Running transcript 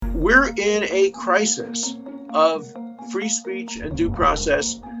We're in a crisis of free speech and due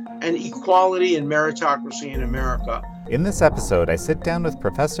process and equality and meritocracy in America. In this episode, I sit down with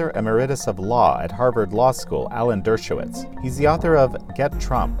Professor Emeritus of Law at Harvard Law School, Alan Dershowitz. He's the author of Get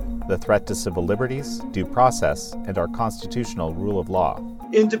Trump: The Threat to Civil Liberties, Due Process, and Our Constitutional Rule of Law.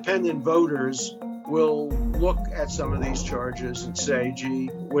 Independent voters will look at some of these charges and say, gee,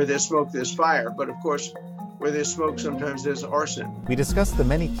 where there's smoke, there's fire. But of course, where there's smoke, sometimes there's arson. We discuss the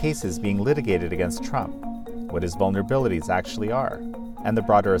many cases being litigated against Trump, what his vulnerabilities actually are, and the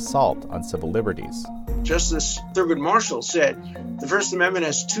broader assault on civil liberties. Justice Thurgood Marshall said the First Amendment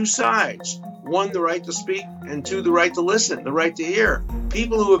has two sides. One, the right to speak, and two, the right to listen, the right to hear.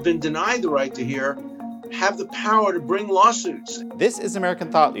 People who have been denied the right to hear have the power to bring lawsuits. This is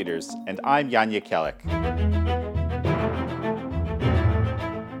American Thought Leaders, and I'm Jan Jekielek.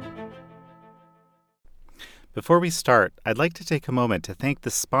 Before we start, I'd like to take a moment to thank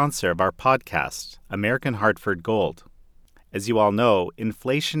the sponsor of our podcast, American Hartford Gold. As you all know,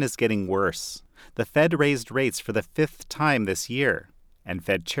 inflation is getting worse. The Fed raised rates for the fifth time this year, and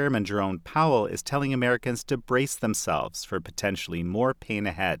Fed Chairman Jerome Powell is telling Americans to brace themselves for potentially more pain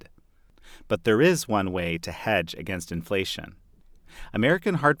ahead. But there is one way to hedge against inflation.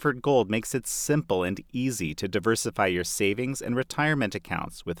 American Hartford Gold makes it simple and easy to diversify your savings and retirement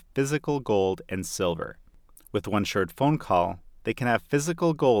accounts with physical gold and silver. With one short phone call, they can have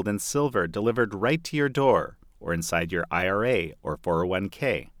physical gold and silver delivered right to your door or inside your IRA or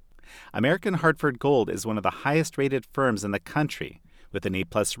 401k. American Hartford Gold is one of the highest-rated firms in the country, with an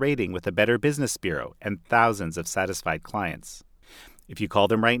A-plus rating with the Better Business Bureau and thousands of satisfied clients. If you call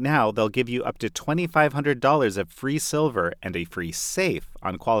them right now, they'll give you up to $2,500 of free silver and a free safe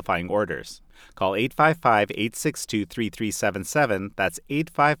on qualifying orders. Call 855-862-3377, that's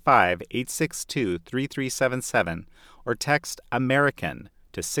 855-862-3377, or text AMERICAN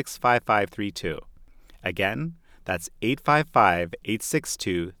to 65532. Again, that's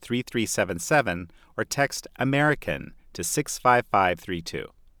 855-862-3377, or text AMERICAN to 65532.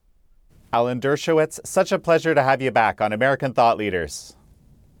 Alan Dershowitz, such a pleasure to have you back on American Thought Leaders.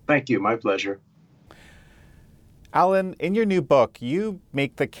 Thank you. My pleasure. Alan, in your new book, you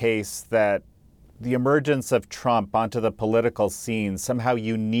make the case that the emergence of Trump onto the political scene somehow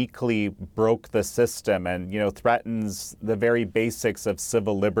uniquely broke the system and, threatens the very basics of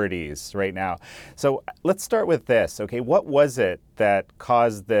civil liberties right now. So let's start with this, okay? What was it that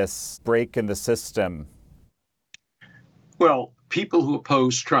caused this break in the system? Well, people who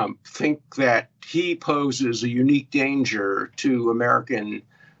oppose Trump think that he poses a unique danger to American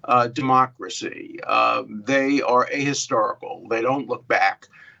democracy. They are ahistorical. They don't look back.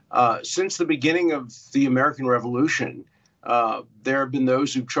 Since the beginning of the American Revolution, there have been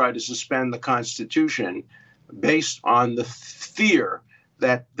those who've tried to suspend the Constitution based on the fear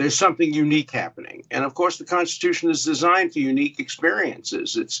that there's something unique happening. And of course, the Constitution is designed for unique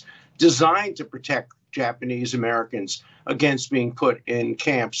experiences. It's designed to protect Japanese Americans against being put in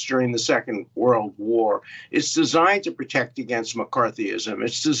camps during the Second World War. It's designed to protect against McCarthyism.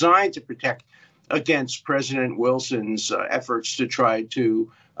 It's designed to protect against President Wilson's efforts to try to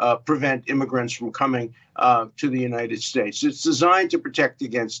prevent immigrants from coming to the United States. It's designed to protect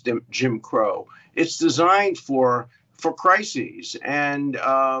against Jim Crow. It's designed for crises, and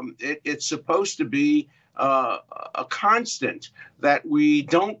it's supposed to be a constant that we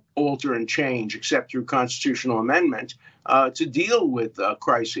don't alter and change except through constitutional amendment to deal with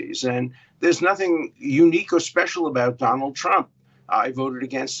crises. And there's nothing unique or special about Donald Trump. I voted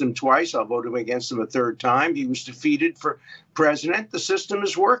against him twice. I'll vote against him a third time. He was defeated for president. The system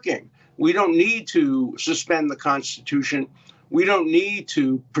is working. We don't need to suspend the Constitution. We don't need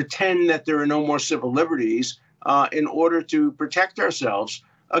to pretend that there are no more civil liberties in order to protect ourselves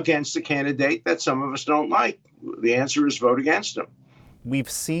against a candidate that some of us don't like. The answer is vote against him.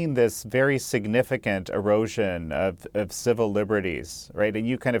 We've seen this very significant erosion of civil liberties, right? And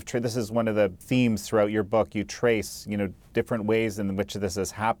you kind of, this is one of the themes throughout your book. You trace, different ways in which this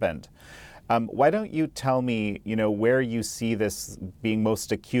has happened. Why don't you tell me, where you see this being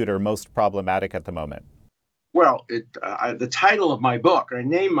most acute or most problematic at the moment? Well, the title of my book, I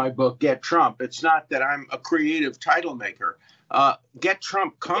named my book Get Trump. It's not that I'm a creative title maker. Get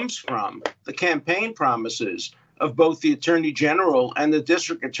Trump comes from the campaign promises of both the Attorney General and the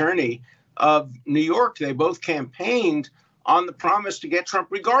District Attorney of New York. They both campaigned on the promise to get Trump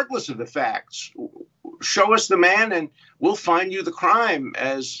regardless of the facts. Show us the man and we'll find you the crime,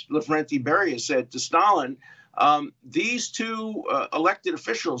 as Lavrenti Beria said to Stalin. These two elected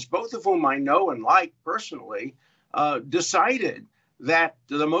officials, both of whom I know and like personally, decided that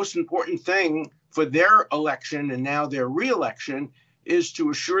the most important thing for their election and now their reelection is to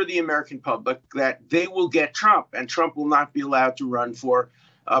assure the American public that they will get Trump and Trump will not be allowed to run for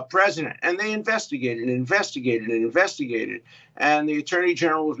president. And they investigated and investigated and investigated. And the Attorney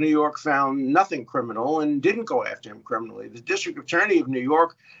General of New York found nothing criminal and didn't go after him criminally. The District Attorney of New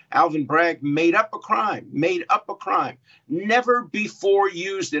York, Alvin Bragg, made up a crime, never before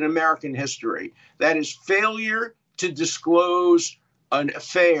used in American history. That is failure to disclose an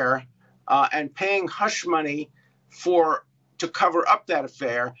affair and paying hush money to cover up that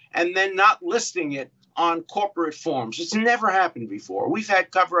affair and then not listing it on corporate forms. It's never happened before. We've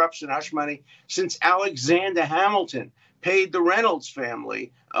had cover-ups and hush money since Alexander Hamilton paid the Reynolds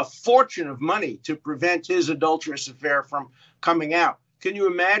family a fortune of money to prevent his adulterous affair from coming out. Can you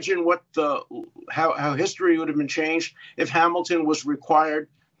imagine how history would have been changed if Hamilton was required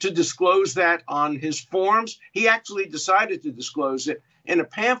to disclose that on his forms? He actually decided to disclose it in a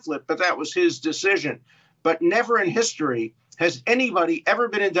pamphlet, but that was his decision. But never in history has anybody ever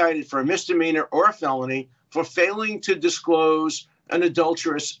been indicted for a misdemeanor or a felony for failing to disclose an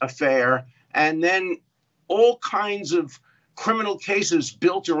adulterous affair, and then all kinds of criminal cases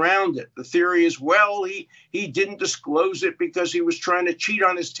built around it. The theory is, well, he didn't disclose it because he was trying to cheat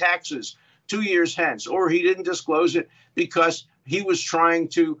on his taxes 2 years hence, or he didn't disclose it because he was trying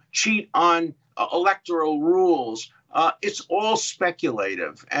to cheat on electoral rules. It's all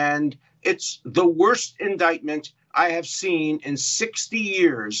speculative, and it's the worst indictment I have seen in 60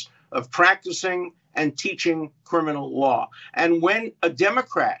 years of practicing and teaching criminal law. And when a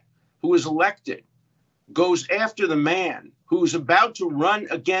Democrat who is elected goes after the man who's about to run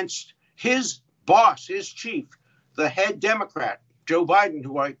against his boss, his chief, the head Democrat, Joe Biden,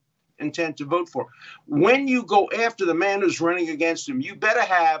 who I intend to vote for, when you go after the man who's running against him, you better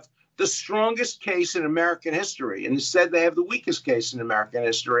have the strongest case in American history. And instead, they have the weakest case in American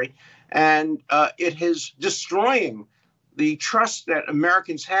history. And it is destroying the trust that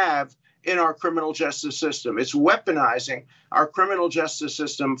Americans have in our criminal justice system. It's weaponizing our criminal justice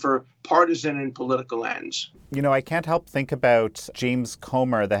system for partisan and political ends. You know, I can't help think about James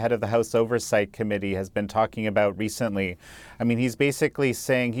Comer, the head of the House Oversight Committee, has been talking about recently. I mean, he's basically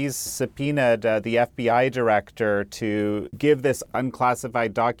saying he's subpoenaed the FBI director to give this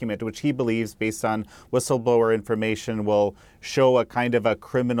unclassified document, which he believes, based on whistleblower information, will show a kind of a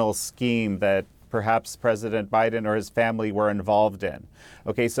criminal scheme that perhaps President Biden or his family were involved in.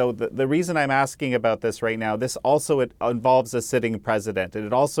 Okay, so the reason I'm asking about this right now, this also involves a sitting president, and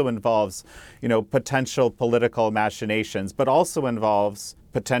it also involves, potential political machinations, but also involves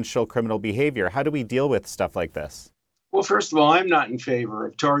potential criminal behavior. How do we deal with stuff like this? Well, first of all, I'm not in favor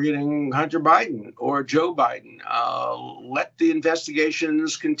of targeting Hunter Biden or Joe Biden. Let the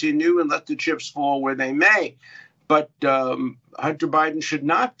investigations continue and let the chips fall where they may. But Hunter Biden should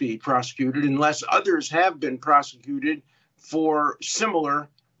not be prosecuted unless others have been prosecuted for similar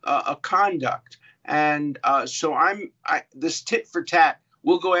conduct. And so this tit for tat,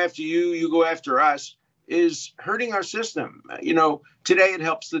 we'll go after you, you go after us, is hurting our system. Today it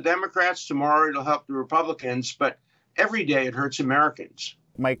helps the Democrats, tomorrow it'll help the Republicans, but every day it hurts Americans.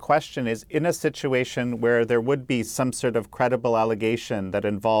 My question is, in a situation where there would be some sort of credible allegation that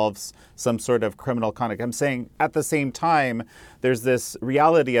involves some sort of criminal conduct, I'm saying at the same time, there's this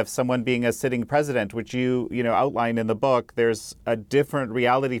reality of someone being a sitting president, which you outline in the book. There's a different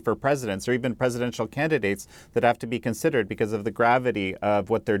reality for presidents or even presidential candidates that have to be considered because of the gravity of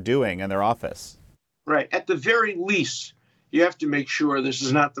what they're doing in their office. Right. At the very least, you have to make sure this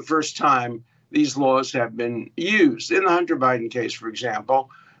is not the first time these laws have been used. In the Hunter Biden case, for example,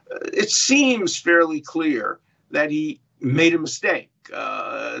 it seems fairly clear that he made a mistake,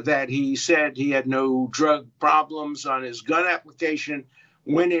 that he said he had no drug problems on his gun application,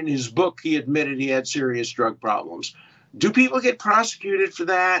 when in his book he admitted he had serious drug problems. Do people get prosecuted for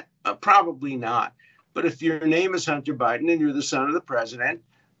that? Probably not. But if your name is Hunter Biden and you're the son of the president,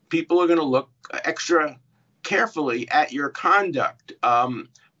 people are going to look extra carefully at your conduct.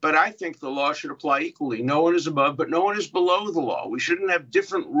 But I think the law should apply equally. No one is above, but no one is below the law. We shouldn't have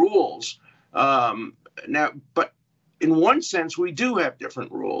different rules. But in one sense, we do have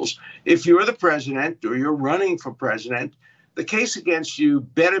different rules. If you're the president or you're running for president, the case against you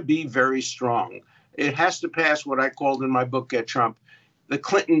better be very strong. It has to pass what I called in my book, Get Trump, the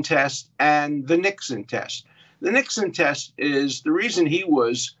Clinton test and the Nixon test. The Nixon test is the reason he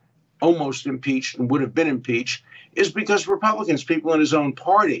was almost impeached and would have been impeached is because Republicans, people in his own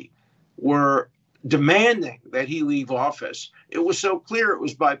party, were demanding that he leave office. It was so clear it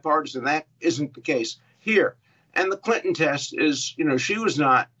was bipartisan. That isn't the case here. And the Clinton test is, she was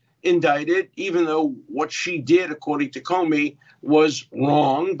not indicted, even though what she did, according to Comey, was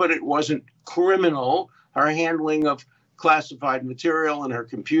wrong, but it wasn't criminal. Her handling of classified material in her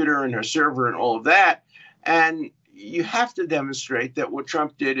computer and her server and all of that. And you have to demonstrate that what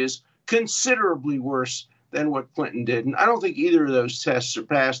Trump did is considerably worse than what Clinton did. And I don't think either of those tests are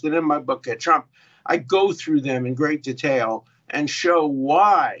passed. And in my book, At Trump, I go through them in great detail and show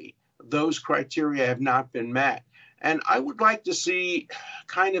why those criteria have not been met. And I would like to see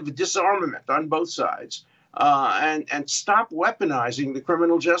kind of a disarmament on both sides and stop weaponizing the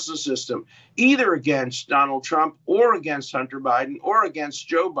criminal justice system, either against Donald Trump or against Hunter Biden or against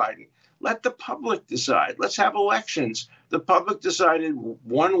Joe Biden. Let the public decide. Let's have elections. The public decided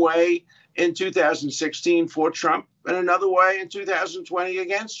one way in 2016 for Trump and another way in 2020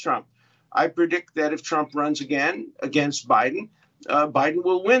 against Trump. I predict that if Trump runs again against Biden, Biden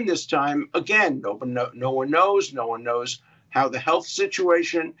will win this time again. No one knows. No one knows how the health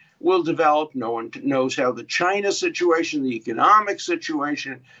situation will develop. No one knows how the China situation, the economic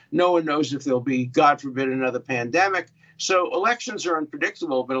situation. No one knows if there'll be, God forbid, another pandemic. So elections are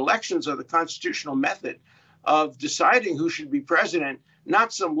unpredictable, but elections are the constitutional method of deciding who should be president,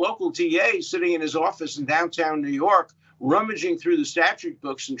 not some local TA sitting in his office in downtown New York, rummaging through the statute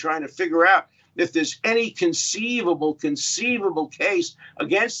books and trying to figure out if there's any conceivable case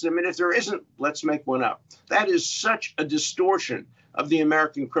against him. And if there isn't, let's make one up. That is such a distortion of the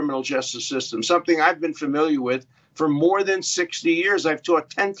American criminal justice system, something I've been familiar with for more than 60 years. I've taught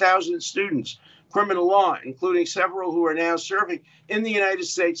 10,000 students criminal law, including several who are now serving in the United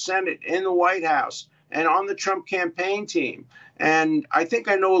States Senate, in the White House, and on the Trump campaign team. And I think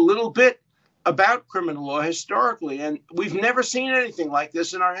I know a little bit about criminal law historically, and we've never seen anything like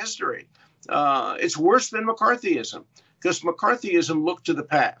this in our history. It's worse than McCarthyism, because McCarthyism looked to the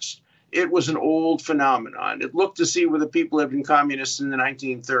past. It was an old phenomenon. It looked to see whether people had been communists in the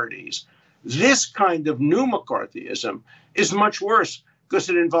 1930s. This kind of new McCarthyism is much worse because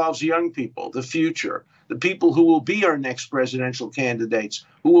it involves young people, the future, the people who will be our next presidential candidates,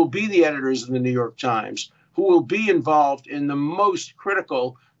 who will be the editors of the New York Times, who will be involved in the most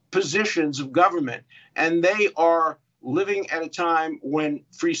critical positions of government. And they are living at a time when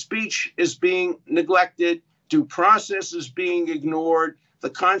free speech is being neglected, due process is being ignored, the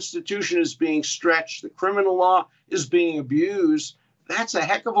Constitution is being stretched, the criminal law is being abused. That's a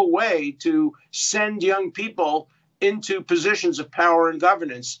heck of a way to send young people into positions of power and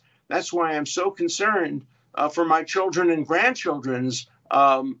governance. That's why I'm so concerned for my children and grandchildren's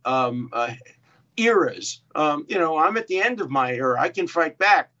eras. I'm at the end of my era. I can fight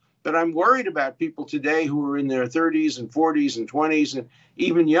back. But I'm worried about people today who are in their 30s and 40s and 20s and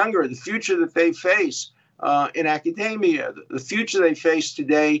even younger, the future that they face in academia, the future they face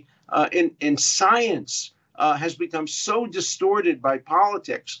today in science has become so distorted by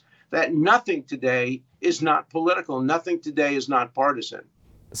politics that nothing today is not political. Nothing today is not partisan.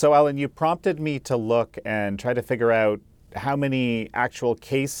 So, Alan, you prompted me to look and try to figure out how many actual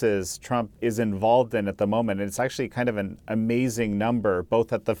cases Trump is involved in at the moment. And it's actually kind of an amazing number,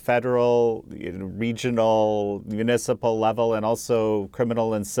 both at the federal, regional, municipal level, and also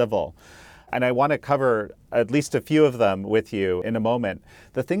criminal and civil. And I want to cover at least a few of them with you in a moment.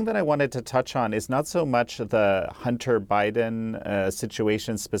 The thing that I wanted to touch on is not so much the Hunter Biden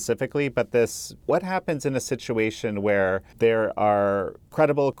situation specifically, but what happens in a situation where there are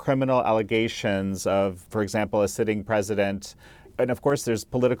credible criminal allegations of, for example, a sitting president. And of course, there's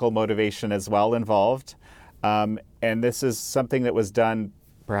political motivation as well involved. And this is something that was done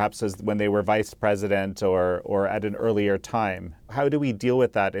perhaps as when they were vice president or at an earlier time. How do we deal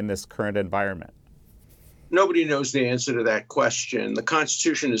with that in this current environment? Nobody knows the answer to that question. The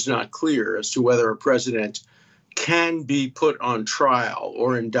Constitution is not clear as to whether a president can be put on trial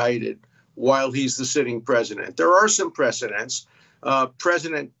or indicted while he's the sitting president. There are some precedents.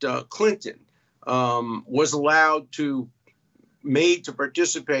 President Clinton was allowed made to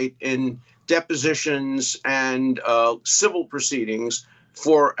participate in depositions and civil proceedings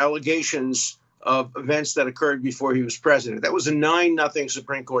for allegations of events that occurred before he was president. That was a 9-0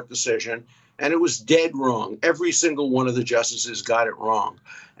 Supreme Court decision, and it was dead wrong. Every single one of the justices got it wrong.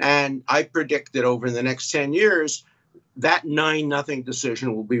 And I predict that over the next 10 years, that 9-0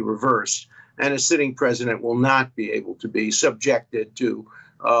 decision will be reversed, and a sitting president will not be able to be subjected to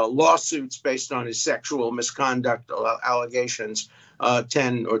lawsuits based on his sexual misconduct allegations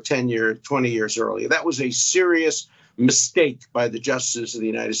 20 years earlier. That was a serious mistake by the justices of the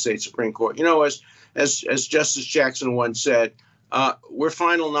United States Supreme Court. As Justice Jackson once said, we're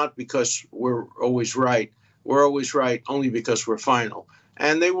final not because we're always right. We're always right only because we're final.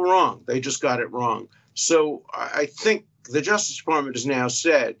 And they were wrong. They just got it wrong. So I think the Justice Department has now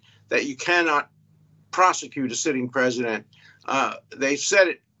said that you cannot prosecute a sitting president. They've said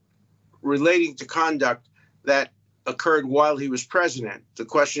it relating to conduct that occurred while he was president. The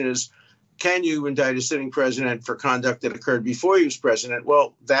question is, can you indict a sitting president for conduct that occurred before he was president?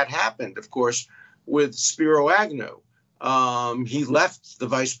 Well, that happened, of course, with Spiro Agnew. He left the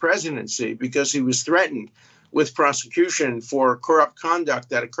vice presidency because he was threatened with prosecution for corrupt conduct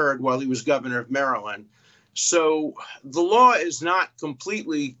that occurred while he was governor of Maryland. So the law is not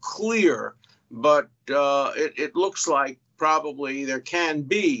completely clear, but it looks like probably there can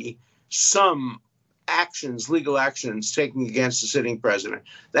be some actions, legal actions taken against the sitting president.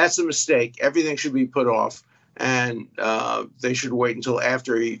 That's a mistake. Everything should be put off, and they should wait until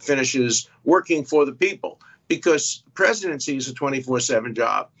after he finishes working for the people, because presidency is a 24/7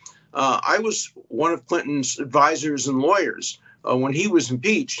 job. I was one of Clinton's advisors and lawyers when he was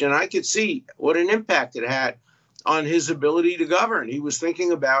impeached, and I could see what an impact it had on his ability to govern. He was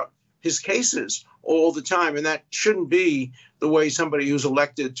thinking about his cases all the time, and that shouldn't be the way somebody who's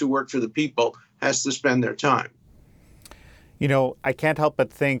elected to work for the people has to spend their time. You know, I can't help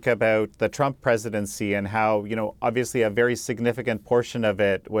but think about the Trump presidency and how, obviously a very significant portion of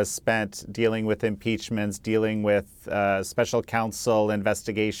it was spent dealing with impeachments, dealing with special counsel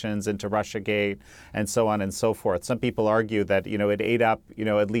investigations into Russiagate and so on and so forth. Some people argue that, it ate up,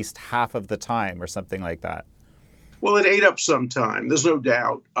 at least half of the time or something like that. Well, it ate up some time. There's no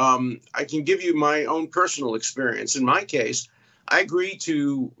doubt. I can give you my own personal experience. In my case, I agreed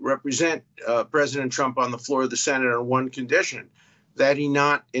to represent President Trump on the floor of the Senate on one condition, that he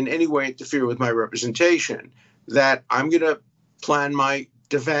not in any way interfere with my representation, that I'm going to plan my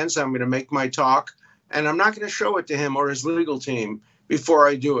defense, I'm going to make my talk, and I'm not going to show it to him or his legal team before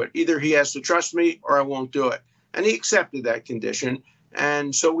I do it. Either he has to trust me or I won't do it. And he accepted that condition.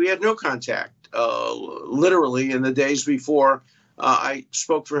 And so we had no contact, literally, in the days before I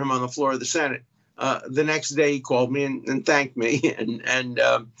spoke for him on the floor of the Senate. The next day, he called me and thanked me and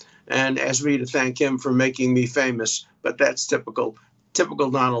asked me to thank him for making me famous. But that's typical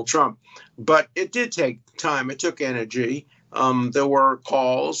Donald Trump. But it did take time. It took energy. There were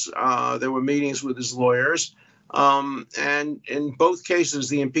calls. There were meetings with his lawyers. And in both cases,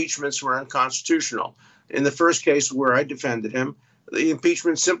 the impeachments were unconstitutional. In the first case where I defended him, the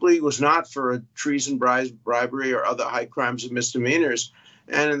impeachment simply was not for treason, bribery, or other high crimes and misdemeanors.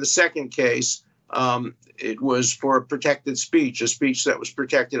 And in the second case, it was for protected speech, a speech that was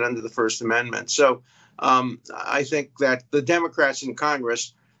protected under the First Amendment. So I think that the Democrats in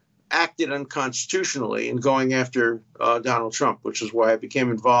Congress acted unconstitutionally in going after Donald Trump, which is why I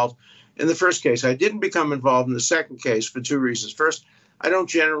became involved in the first case. I didn't become involved in the second case for two reasons. First, I don't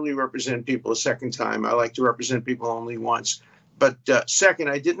generally represent people a second time. I like to represent people only once. But second,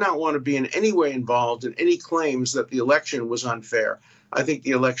 I did not want to be in any way involved in any claims that the election was unfair. I think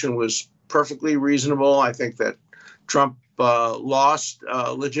the election was perfectly reasonable. I think that Trump lost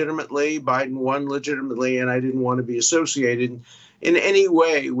legitimately, Biden won legitimately, and I didn't want to be associated in any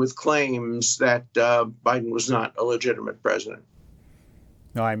way with claims that Biden was not a legitimate president.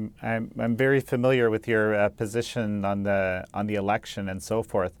 No, I'm very familiar with your position on the election and so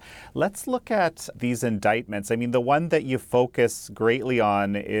forth. Let's look at these indictments. I mean, the one that you focus greatly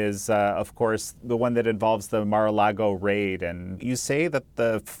on is, of course, the one that involves the Mar-a-Lago raid. And you say that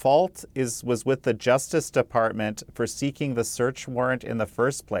the fault was with the Justice Department for seeking the search warrant in the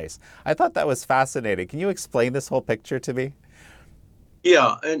first place. I thought that was fascinating. Can you explain this whole picture to me?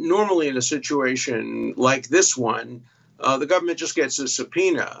 Yeah, and normally in a situation like this one, the government just gets a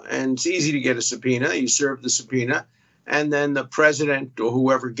subpoena, and it's easy to get a subpoena. You serve the subpoena, and then the president or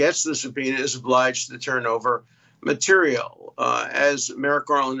whoever gets the subpoena is obliged to turn over material. As Merrick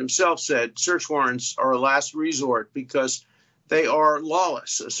Garland himself said, search warrants are a last resort because they are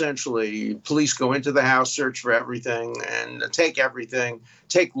lawless, essentially. Police go into the house, search for everything, and take everything,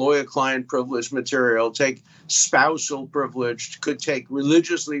 take lawyer-client privileged material, take spousal privileged, could take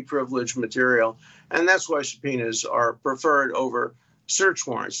religiously privileged material. And that's why subpoenas are preferred over search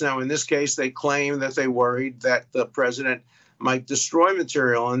warrants. Now, in this case, they claim that they worried that the president might destroy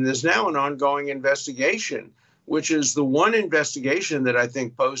material. And there's now an ongoing investigation, which is the one investigation that I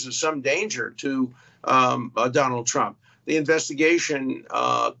think poses some danger to Donald Trump. The investigation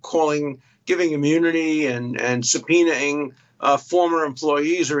giving immunity and subpoenaing former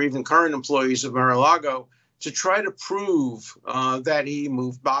employees or even current employees of Mar-a-Lago to try to prove that he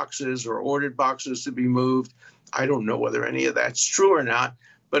moved boxes or ordered boxes to be moved. I don't know whether any of that's true or not,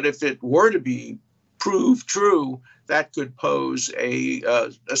 but if it were to be proved true, that could pose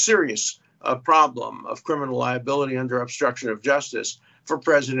a serious problem of criminal liability under obstruction of justice for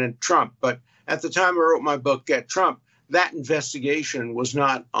President Trump. But at the time I wrote my book, Get Trump, that investigation was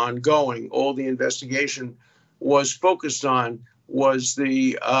not ongoing. All the investigation was focused on was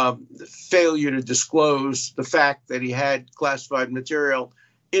the failure to disclose the fact that he had classified material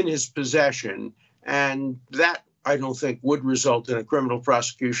in his possession. And that, I don't think, would result in a criminal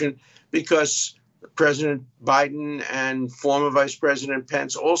prosecution, because President Biden and former Vice President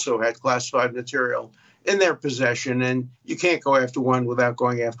Pence also had classified material in their possession, and you can't go after one without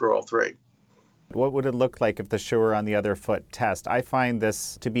going after all three. What would it look like if the shoe were on the other foot test? I find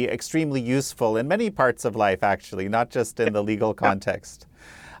this to be extremely useful in many parts of life, actually, not just in the legal context.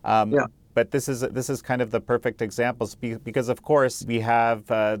 But this is kind of the perfect examples, because, of course, we have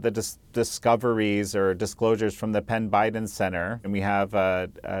the discoveries or disclosures from the Penn Biden Center, and we have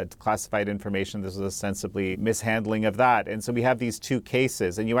classified information. This is ostensibly mishandling of that. And so we have these two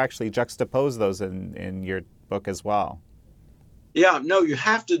cases, and you actually juxtapose those in your book as well. Yeah, no, you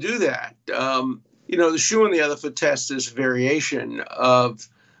have to do that. The shoe on the other foot test is a variation of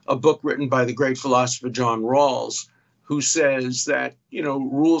a book written by the great philosopher John Rawls, who says that,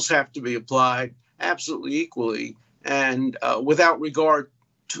 rules have to be applied absolutely equally and without regard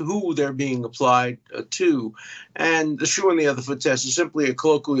to who they're being applied to. And the shoe on the other foot test is simply a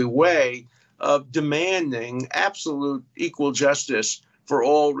colloquial way of demanding absolute equal justice for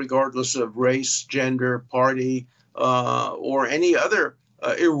all, regardless of race, gender, party, or any other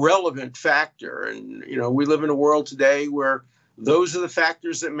irrelevant factor. And, we live in a world today where those are the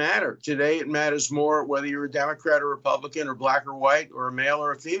factors that matter. Today, it matters more whether you're a Democrat or Republican or black or white or a male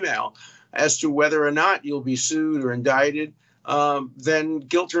or a female as to whether or not you'll be sued or indicted than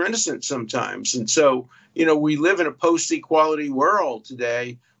guilt or innocence sometimes. And so, we live in a post-equality world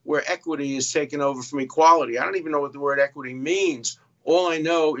today where equity is taken over from equality. I don't even know what the word equity means. All I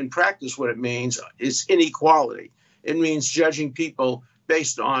know in practice what it means is inequality. It means judging people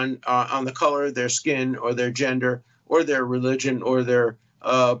based on the color of their skin or their gender or their religion or their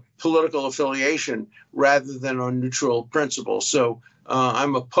political affiliation rather than on neutral principles. So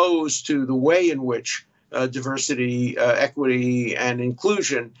I'm opposed to the way in which diversity, equity, and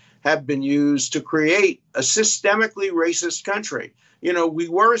inclusion have been used to create a systemically racist country. We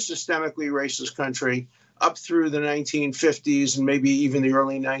were a systemically racist country up through the 1950s and maybe even the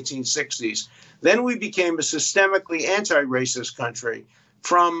early 1960s. Then we became a systemically anti-racist country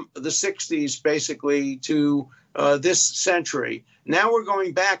from the 60s basically to this century. Now we're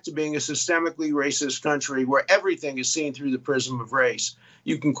going back to being a systemically racist country where everything is seen through the prism of race.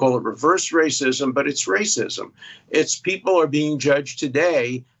 You can call it reverse racism, but it's racism. It's people are being judged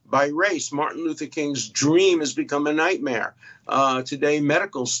today by race. Martin Luther King's dream has become a nightmare. Today,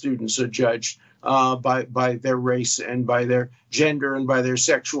 medical students are judged by their race and by their gender and by their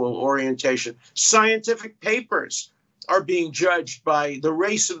sexual orientation. Scientific papers are being judged by the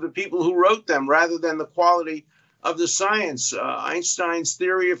race of the people who wrote them rather than the quality of the science. Einstein's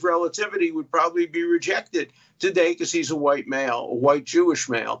theory of relativity would probably be rejected today because he's a white male, a white Jewish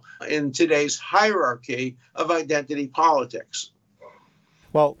male, in today's hierarchy of identity politics.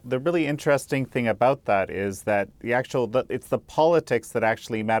 Well, the really interesting thing about that is that it's the politics that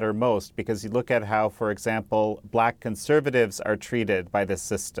actually matter most, because you look at how, for example, black conservatives are treated by this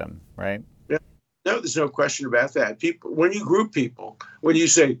system, right? Yeah. No, there's no question about that. People, when you group people, when you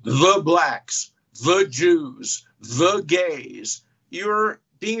say the blacks, the Jews, the gays, you're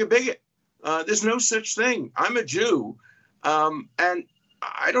being a bigot. There's no such thing. I'm a Jew, and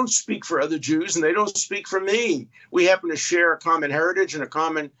I don't speak for other Jews, and they don't speak for me. We happen to share a common heritage and a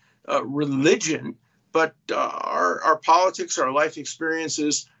common religion, but our politics, our life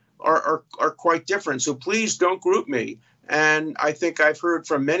experiences are quite different. So please don't group me. And I think I've heard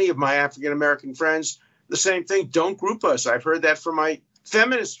from many of my African-American friends the same thing. Don't group us. I've heard that from my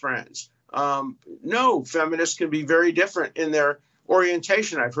feminist friends. No, feminists can be very different in their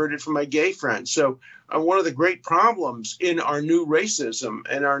orientation. I've heard it from my gay friends. So one of the great problems in our new racism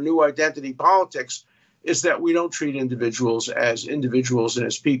and our new identity politics is that we don't treat individuals and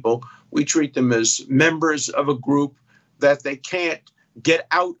as people. We treat them as members of a group that they can't get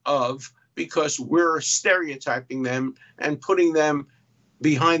out of because we're stereotyping them and putting them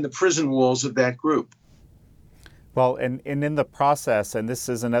behind the prison walls of that group. Well, and in the process, and this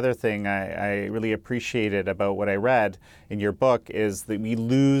is another thing I really appreciated about what I read in your book, is that we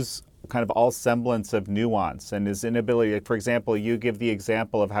lose kind of all semblance of nuance and his inability. For example, you give the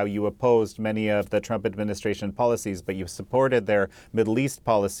example of how you opposed many of the Trump administration policies, but you supported their Middle East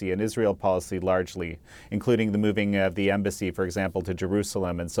policy and Israel policy largely, including the moving of the embassy, for example, to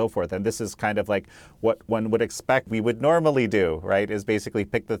Jerusalem and so forth. And this is kind of like what one would expect we would normally do, right, is basically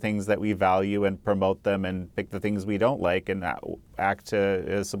pick the things that we value and promote them and pick the things we don't like and act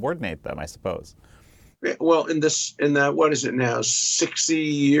to subordinate them, I suppose. Well, in that, what is it now, 60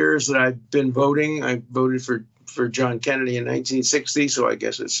 years that I've been voting? I voted for for John Kennedy in 1960. So I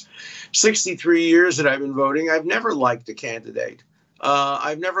guess it's 63 years that I've been voting. I've never liked a candidate.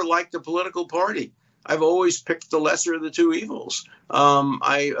 I've never liked a political party. I've always picked the lesser of the two evils.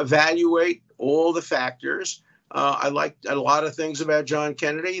 I evaluate all the factors. I liked a lot of things about John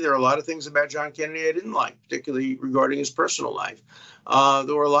Kennedy. There are a lot of things about John Kennedy I didn't like, particularly regarding his personal life.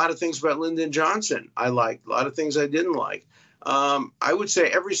 There were a lot of things about Lyndon Johnson I liked, a lot of things I didn't like. I would say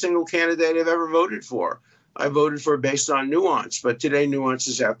every single candidate I've ever voted for, I voted for based on nuance. But today, nuance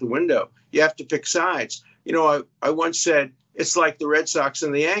is out the window. You have to pick sides. You know, I once said, it's like the Red Sox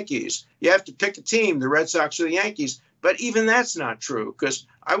and the Yankees. You have to pick a team, the Red Sox or the Yankees. But even that's not true, because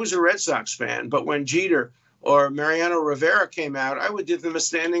I was a Red Sox fan. But when Jeter or Mariano Rivera came out, I would give them a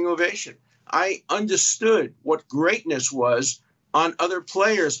standing ovation. I understood what greatness was on other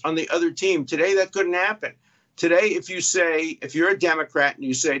players on the other team. Today, that couldn't happen. Today, if you're a Democrat and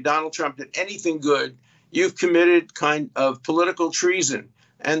you say Donald Trump did anything good, you've committed kind of political treason.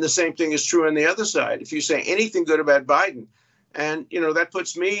 And the same thing is true on the other side. If you say anything good about Biden, and, you know, that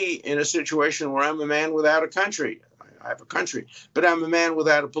puts me in a situation where I'm a man without a country. I have a country, but I'm a man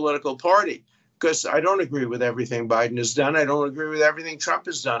without a political party, because I don't agree with everything Biden has done. I don't agree with everything Trump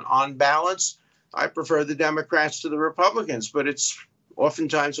has done. On balance, I prefer the Democrats to the Republicans, but it's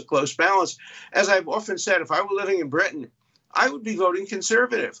oftentimes a close balance. As I've often said, if I were living in Britain, I would be voting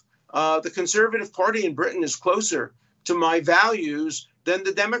conservative. The Conservative Party in Britain is closer to my values than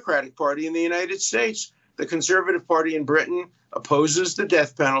the Democratic Party in the United States. The Conservative Party in Britain opposes the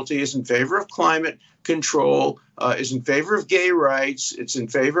death penalty, is in favor of climate control, is in favor of gay rights, it's in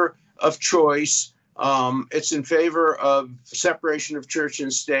favor of choice, it's in favor of separation of church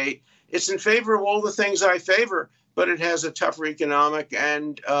and state, it's in favor of all the things I favor, but it has a tougher economic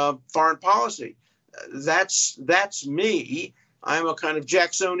and foreign policy. That's me. I'm a kind of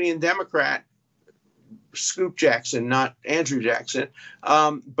Jacksonian Democrat, Scoop Jackson, not Andrew Jackson.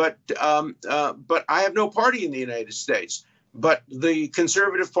 But I have no party in the United States. But the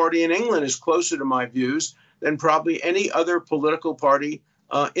Conservative Party in England is closer to my views than probably any other political party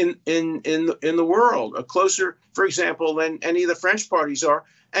in the world. Closer, for example, than any of the French parties are,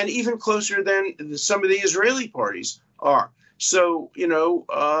 and even closer than some of the Israeli parties are. So, you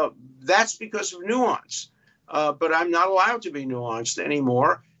know, that's because of nuance. But I'm not allowed to be nuanced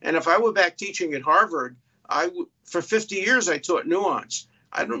anymore. And if I were back teaching at Harvard, for 50 years, I taught nuance.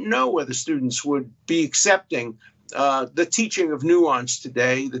 I don't know whether students would be accepting the teaching of nuance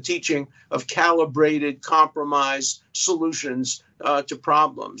today, the teaching of calibrated compromise solutions to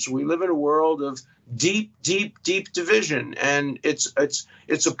problems. We live in a world of deep division, and it's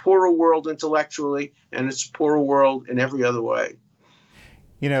a poorer world intellectually, and it's a poorer world in every other way.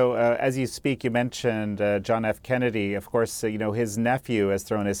 You know, as you speak, you mentioned John F. Kennedy. Of course, you know, his nephew has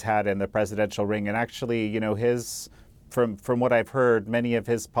thrown his hat in the presidential ring, and actually, you know, from what I've heard, many of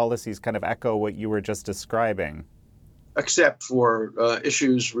his policies kind of echo what you were just describing. Except for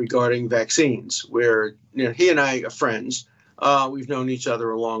issues regarding vaccines, where, you know, he and I are friends. We've known each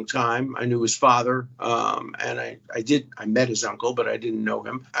other a long time. I knew his father, and I met his uncle, but I didn't know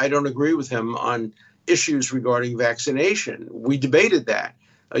him. I don't agree with him on issues regarding vaccination. We debated that.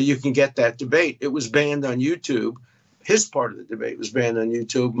 You can get that debate. It was banned on YouTube. His part of the debate was banned on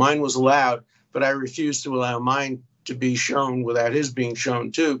YouTube. Mine was allowed, but I refused to allow mine to be shown without his being shown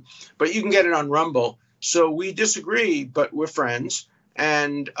too. But you can get it on Rumble. So we disagree, but we're friends.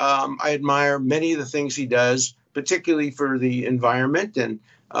 And I admire many of the things he does, particularly for the environment and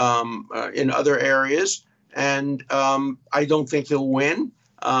in other areas. And I don't think he'll win.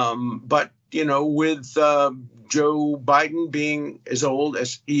 But, you know, with Joe Biden being as old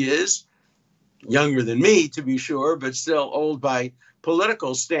as he is, younger than me, to be sure, but still old by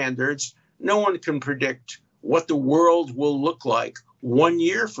political standards, no one can predict what the world will look like 1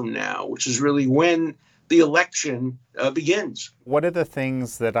 year from now, which is really when the election begins. One of the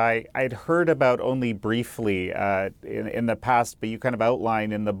things that I'd heard about only briefly in the past, but you kind of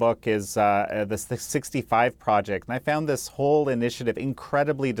outline in the book, is the 65 Project. And I found this whole initiative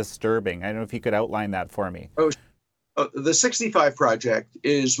incredibly disturbing. I don't know if you could outline that for me. The 65 Project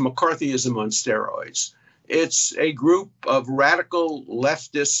is McCarthyism on steroids. It's a group of radical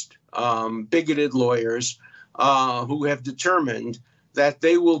leftist, bigoted lawyers who have determined that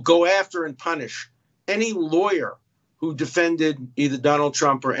they will go after and punish any lawyer who defended either Donald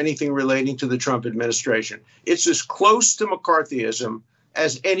Trump or anything relating to the Trump administration. It's as close to McCarthyism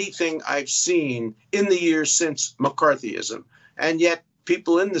as anything I've seen in the years since McCarthyism. And yet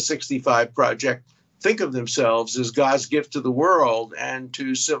people in the 65 Project think of themselves as God's gift to the world and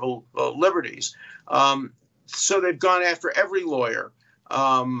to civil liberties. So they've gone after every lawyer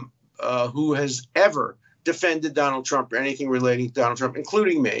who has ever defended Donald Trump or anything relating to Donald Trump,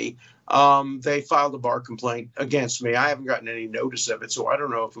 including me. They filed a bar complaint against me. I haven't gotten any notice of it, so I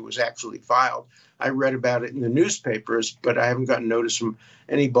don't know if it was actually filed. I read about it in the newspapers, but I haven't gotten notice from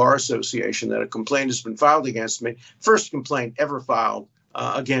any bar association that a complaint has been filed against me. First complaint ever filed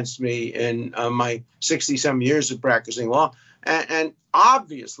against me in my 60-some years of practicing law. And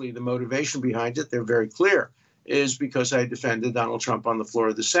obviously the motivation behind it, they're very clear, is because I defended Donald Trump on the floor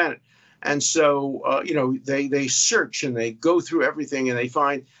of the Senate. And so, they search and they go through everything and they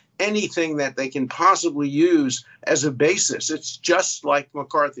find anything that they can possibly use as a basis. It's just like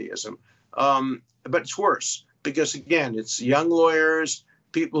McCarthyism, but it's worse because, again, it's young lawyers,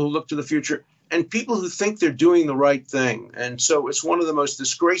 people who look to the future, and people who think they're doing the right thing. And so it's one of the most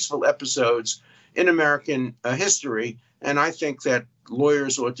disgraceful episodes in American history. And I think that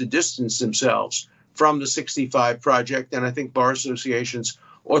lawyers ought to distance themselves from the 65 Project. And I think bar associations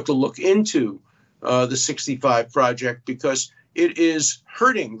ought to look into the 65 Project because it is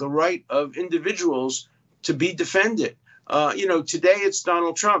hurting the right of individuals to be defended. Today it's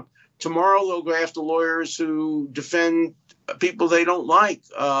Donald Trump. Tomorrow they'll go after lawyers who defend people they don't like,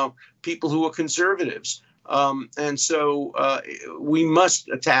 people who are conservatives. And so we must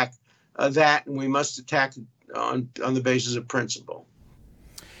attack that, and we must attack on the basis of principle.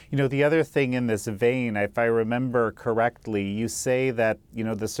 The other thing in this vein, if I remember correctly, you say that,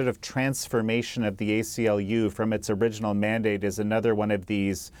 the sort of transformation of the ACLU from its original mandate is another one of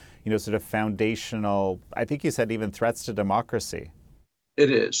these, sort of foundational, I think you said even threats to democracy. It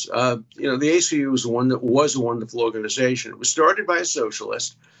is. The ACLU was a wonderful organization. It was started by a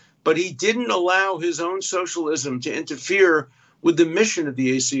socialist, but he didn't allow his own socialism to interfere with the mission of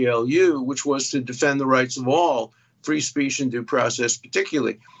the ACLU, which was to defend the rights of all, free speech and due process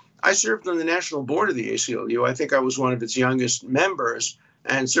particularly. I served on the national board of the ACLU. I think I was one of its youngest members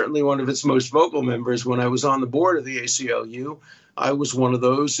and certainly one of its most vocal members when I was on the board of the ACLU. I was one of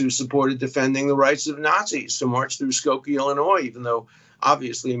those who supported defending the rights of Nazis to march through Skokie, Illinois, even though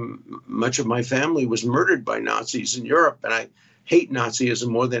obviously much of my family was murdered by Nazis in Europe. And I hate Nazism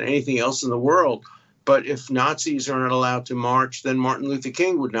more than anything else in the world. But if Nazis aren't allowed to march, then Martin Luther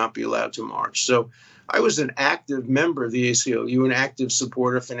King would not be allowed to march. So I was an active member of the ACLU, an active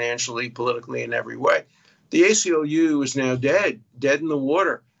supporter financially, politically, in every way. The ACLU is now dead in the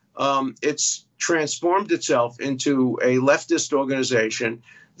water. It's transformed itself into a leftist organization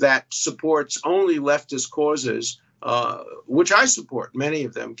that supports only leftist causes, which I support, many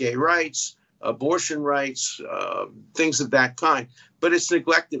of them, gay rights, abortion rights, things of that kind. But it's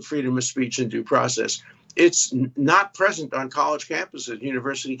neglected freedom of speech and due process. It's not present on college campuses,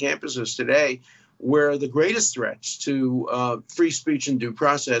 university campuses today, where the greatest threats to free speech and due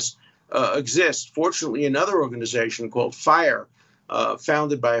process exist. Fortunately, another organization called FIRE,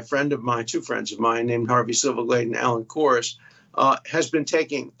 founded by two friends of mine named Harvey Silverglade and Alan Kors, has been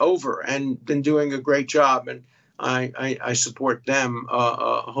taking over and been doing a great job. And I support them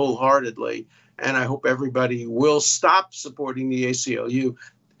wholeheartedly. And I hope everybody will stop supporting the ACLU.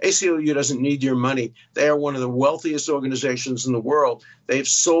 ACLU doesn't need your money. They are one of the wealthiest organizations in the world. They've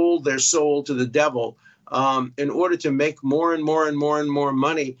sold their soul to the devil. In order to make more and more and more and more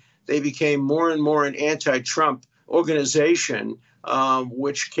money, they became more and more an anti-Trump organization,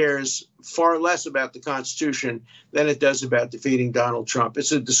 which cares far less about the Constitution than it does about defeating Donald Trump.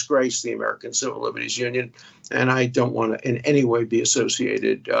 It's a disgrace to the American Civil Liberties Union, and I don't want to in any way be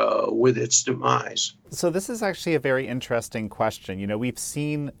associated with its demise. So this is actually a very interesting question. We've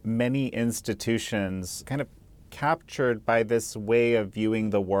seen many institutions kind of captured by this way of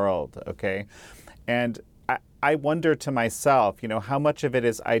viewing the world, okay? And I wonder to myself, how much of it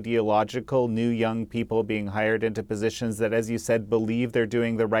is ideological, new young people being hired into positions that, as you said, believe they're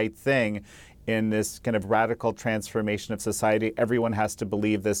doing the right thing in this kind of radical transformation of society. Everyone has to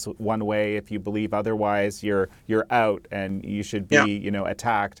believe this one way. If you believe otherwise, you're out and you should be,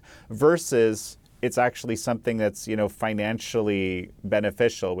 attacked, versus it's actually something that's, financially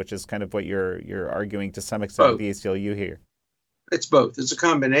beneficial, which is kind of what you're arguing to some extent with the ACLU here. It's both. It's a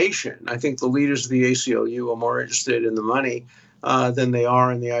combination. I think the leaders of the ACLU are more interested in the money than they are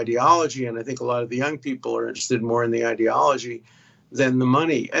in the ideology. And I think a lot of the young people are interested more in the ideology than the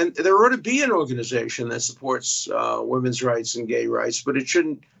money. And there ought to be an organization that supports women's rights and gay rights, but it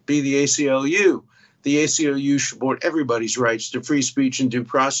shouldn't be the ACLU. The ACLU should support everybody's rights to free speech and due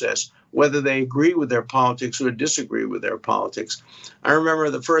process, whether they agree with their politics or disagree with their politics. I remember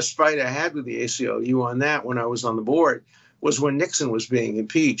the first fight I had with the ACLU on that when I was on the board was when Nixon was being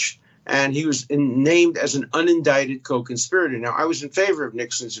impeached, and he was named as an unindicted co-conspirator. Now, I was in favor of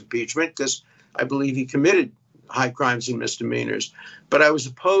Nixon's impeachment because I believe he committed high crimes and misdemeanors. But I was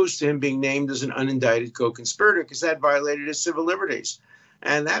opposed to him being named as an unindicted co-conspirator because that violated his civil liberties.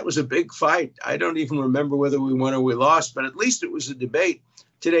 And that was a big fight. I don't even remember whether we won or we lost, but at least it was a debate.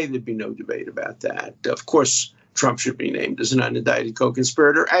 Today, there'd be no debate about that. Of course, Trump should be named as an unindicted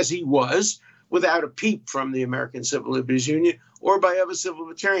co-conspirator, as he was, without a peep from the American Civil Liberties Union or by other civil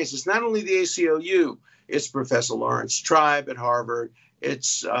libertarians. It's not only the ACLU, it's Professor Lawrence Tribe at Harvard,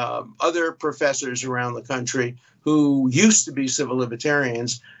 it's other professors around the country who used to be civil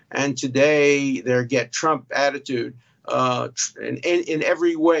libertarians, and today their Get Trump attitude in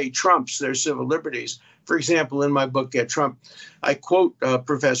every way trumps their civil liberties. For example, in my book, Get Trump, I quote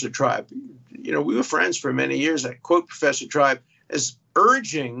Professor Tribe. We were friends for many years. I quote Professor Tribe as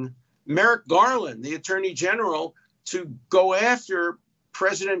urging Merrick Garland, the Attorney General, to go after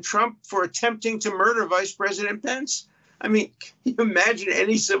President Trump for attempting to murder Vice President Pence. I mean, can you imagine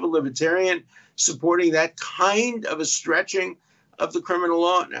any civil libertarian supporting that kind of a stretching of the criminal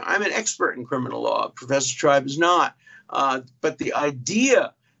law? Now, I'm an expert in criminal law. Professor Tribe is not. But the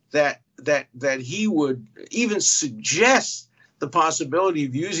idea that he would even suggest the possibility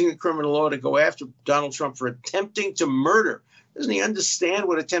of using the criminal law to go after Donald Trump for attempting to murder. Doesn't he understand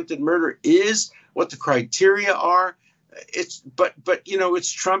what attempted murder is, what the criteria are? It's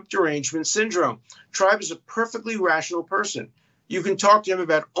Trump derangement syndrome. Tribe is a perfectly rational person. You can talk to him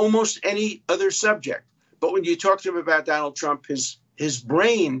about almost any other subject, but when you talk to him about Donald Trump, his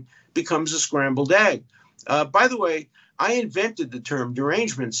brain becomes a scrambled egg. By the way, I invented the term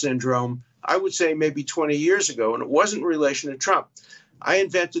derangement syndrome, I would say maybe 20 years ago, and it wasn't in relation to Trump. I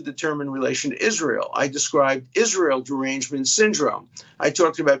invented the term in relation to Israel. I described Israel derangement syndrome. I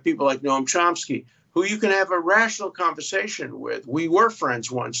talked about people like Noam Chomsky, who you can have a rational conversation with. We were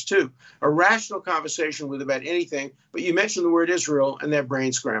friends once, too. A rational conversation with about anything, but you mention the word Israel and their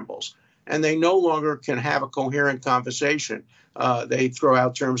brain scrambles. And they no longer can have a coherent conversation. They throw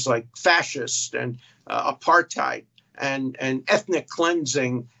out terms like fascist and apartheid and ethnic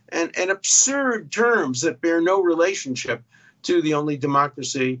cleansing and absurd terms that bear no relationship to the only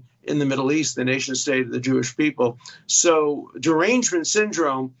democracy in the Middle East, the nation state of the Jewish people. So derangement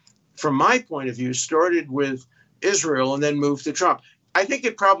syndrome, from my point of view, started with Israel and then moved to Trump. I think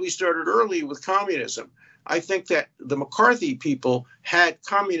it probably started early with communism. I think that the McCarthy people had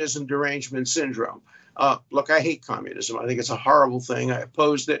communism derangement syndrome. Look, I hate communism. I think it's a horrible thing. I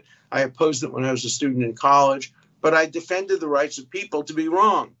opposed it. I opposed it when I was a student in college, but I defended the rights of people to be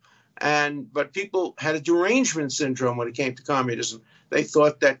wrong. But people had a derangement syndrome when it came to communism. They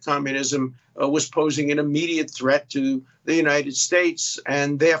thought that communism was posing an immediate threat to the United States,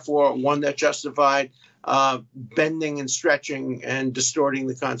 and therefore one that justified bending and stretching and distorting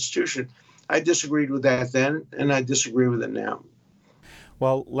the Constitution. I disagreed with that then, and I disagree with it now.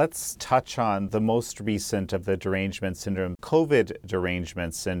 Well, let's touch on the most recent of the derangement syndrome, COVID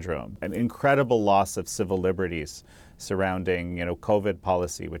derangement syndrome, an incredible loss of civil liberties surrounding, COVID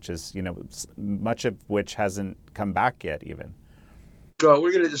policy, which is, much of which hasn't come back yet even. Well,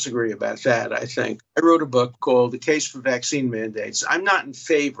 we're going to disagree about that, I think. I wrote a book called The Case for Vaccine Mandates. I'm not in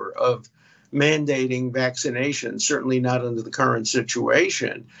favor of mandating vaccinations, certainly not under the current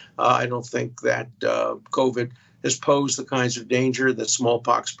situation. I don't think that COVID has posed the kinds of danger that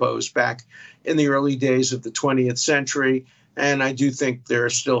smallpox posed back in the early days of the 20th century. And I do think there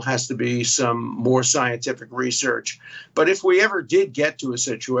still has to be some more scientific research. But if we ever did get to a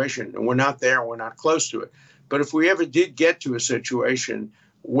situation, and we're not there, we're not close to it, but if we ever did get to a situation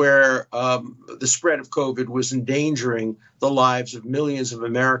where the spread of COVID was endangering the lives of millions of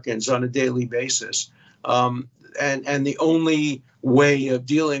Americans on a daily basis, and the only way of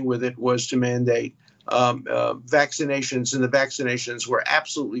dealing with it was to mandate vaccinations, and the vaccinations were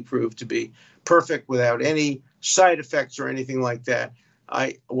absolutely proved to be perfect without any side effects or anything like that.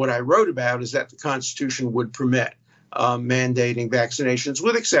 What I wrote about is that the Constitution would permit mandating vaccinations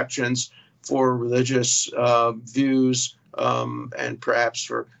with exceptions for religious views and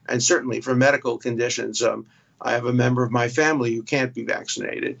perhaps and certainly for medical conditions. I have a member of my family who can't be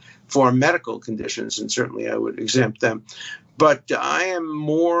vaccinated for medical conditions, and certainly I would exempt them. But I am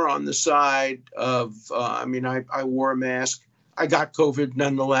more on the side of, I wore a mask. I got COVID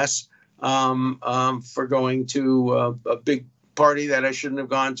nonetheless for going to a big party that I shouldn't have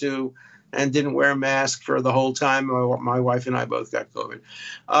gone to and didn't wear a mask for the whole time. My wife and I both got COVID.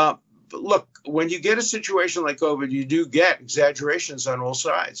 But look, when you get a situation like COVID, you do get exaggerations on all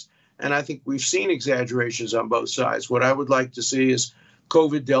sides. And I think we've seen exaggerations on both sides. What I would like to see is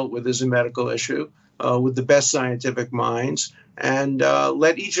COVID dealt with as a medical issue with the best scientific minds, and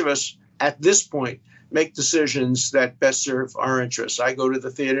let each of us at this point make decisions that best serve our interests. I go to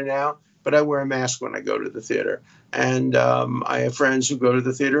the theater now but I wear a mask when I go to the theater. And I have friends who go to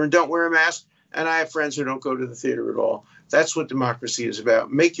the theater and don't wear a mask, and I have friends who don't go to the theater at all. That's what democracy is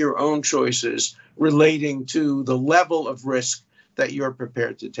about. Make your own choices relating to the level of risk that you're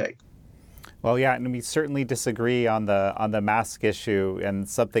prepared to take. Well, yeah, and we certainly disagree on the mask issue, and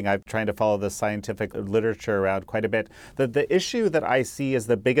something I'm trying to follow the scientific literature around quite a bit. The issue that I see as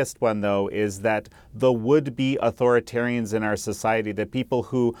the biggest one, though, is that the would-be authoritarians in our society, the people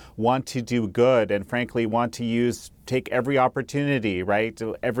who want to do good and frankly want to take every opportunity, right?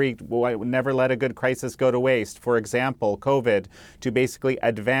 Never let a good crisis go to waste. For example, COVID, to basically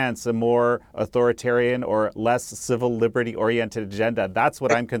advance a more authoritarian or less civil liberty-oriented agenda. That's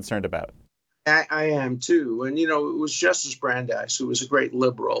what I'm concerned about. I am too. And, it was Justice Brandeis, who was a great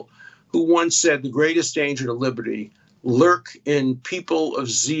liberal, who once said the greatest danger to liberty lurk in people of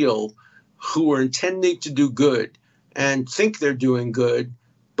zeal who are intending to do good and think they're doing good,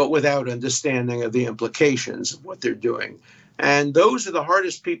 but without understanding of the implications of what they're doing. And those are the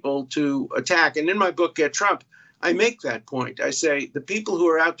hardest people to attack. And in my book, Get Trump, I make that point. I say the people who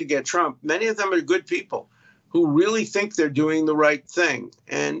are out to get Trump, many of them are good people who really think they're doing the right thing.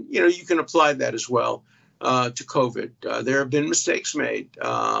 And, you can apply that as well to COVID. There have been mistakes made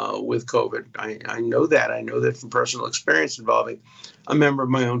with COVID. I know that. I know that from personal experience involving a member of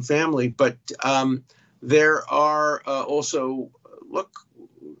my own family. But there are also,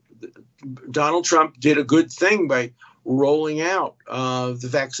 Donald Trump did a good thing by rolling out the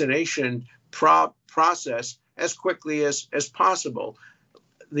vaccination process as quickly as possible.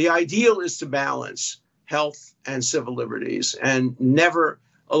 The ideal is to balance health and civil liberties and never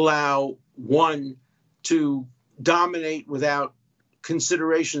allow one to dominate without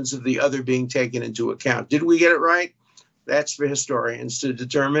considerations of the other being taken into account. Did we get it right? That's for historians to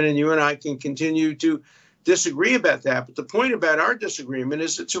determine, and you and I can continue to disagree about that. But the point about our disagreement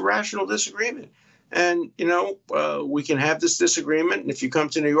is it's a rational disagreement. And, we can have this disagreement, and if you come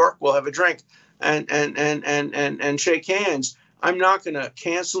to New York, we'll have a drink and shake hands. I'm not going to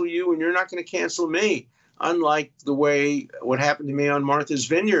cancel you, and you're not going to cancel me. Unlike what happened to me on Martha's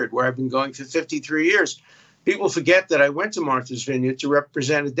Vineyard, where I've been going for 53 years. People forget that I went to Martha's Vineyard to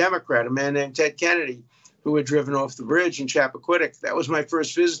represent a Democrat, a man named Ted Kennedy, who had driven off the bridge in Chappaquiddick. That was my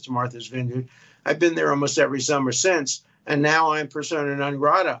first visit to Martha's Vineyard. I've been there almost every summer since, and now I'm persona non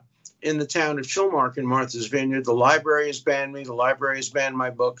grata in the town of Chilmark in Martha's Vineyard. The library has banned me. The library has banned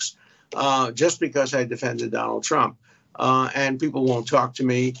my books just because I defended Donald Trump. And people won't talk to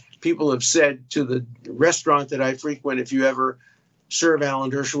me. People have said to the restaurant that I frequent, if you ever serve Alan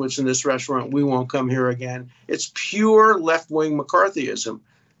Dershowitz in this restaurant, we won't come here again. It's pure left-wing McCarthyism.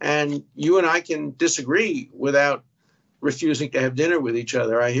 And you and I can disagree without refusing to have dinner with each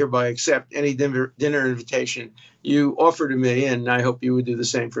other. I hereby accept any dinner invitation you offer to me, and I hope you would do the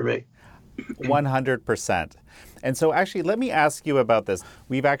same for me. 100%. And so actually, let me ask you about this.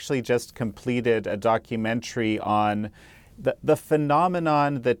 We've actually just completed a documentary on the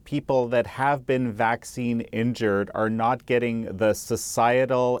phenomenon that people that have been vaccine injured are not getting the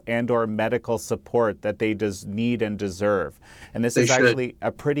societal and or medical support that they need and deserve. And this is actually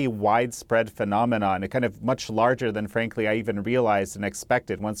a pretty widespread phenomenon, kind of much larger than, frankly, I even realized and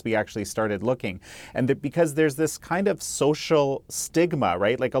expected once we actually started looking. And because there's this kind of social stigma,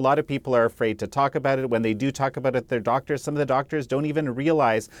 right? Like a lot of people are afraid to talk about it. When they do talk about it, their doctors, some of the doctors don't even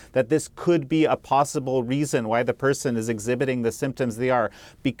realize that this could be a possible reason why the person is exhibiting the symptoms they are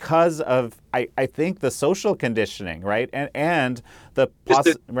because of, I think, the social conditioning, right? And the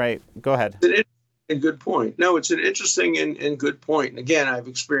right. Go ahead. It's a good point. No, it's an interesting and good point. And again, I've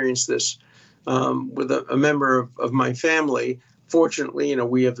experienced this with a member of my family. Fortunately,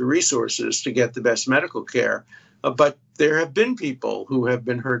 we have the resources to get the best medical care. But there have been people who have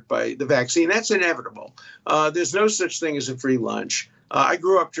been hurt by the vaccine. That's inevitable. There's no such thing as a free lunch. I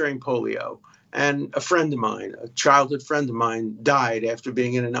grew up during polio. And a friend of mine, a childhood friend of mine, died after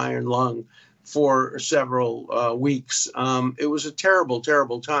being in an iron lung for several weeks. It was a terrible,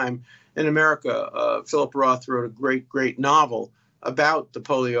 terrible time in America. Philip Roth wrote a great novel about the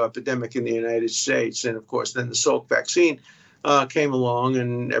polio epidemic in the United States. And of course, then the Salk vaccine came along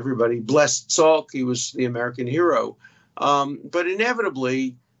and everybody blessed Salk. He was the American hero. But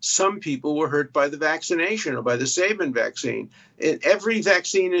inevitably, some people were hurt by the vaccination or by the Sabin vaccine. In every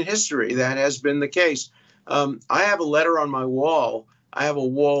vaccine in history, that has been the case. I have a letter on my wall. I have a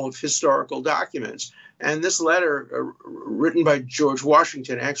wall of historical documents. And this letter, written by George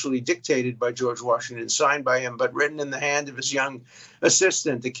Washington, actually dictated by George Washington, signed by him, but written in the hand of his young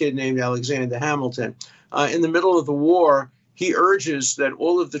assistant, a kid named Alexander Hamilton. In the middle of the war, he urges that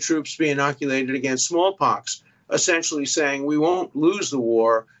all of the troops be inoculated against smallpox. essentially saying we won't lose the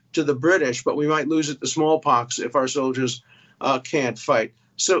war to the British, but we might lose it to smallpox if our soldiers can't fight.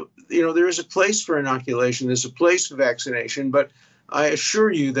 So, there is a place for inoculation, there's a place for vaccination, but I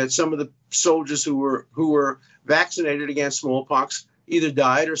assure you that some of the soldiers who were vaccinated against smallpox either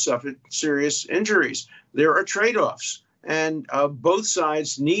died or suffered serious injuries. There are trade-offs, and both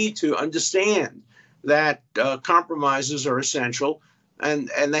sides need to understand that compromises are essential, and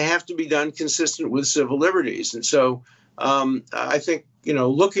they have to be done consistent with civil liberties. And so I think,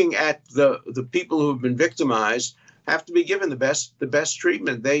 looking at the people who have been victimized have to be given the best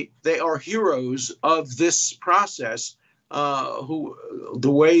treatment. They are heroes of this process. Who the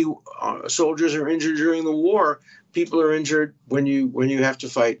way soldiers are injured during the war, people are injured when you have to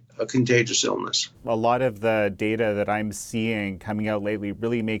fight a contagious illness. A lot of the data that I'm seeing coming out lately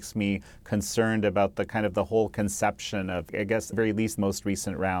really makes me concerned about the whole conception of, I guess, at the very least, most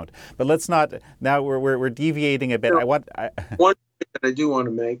recent round. But let's not. Now we're deviating a bit. One point that I do want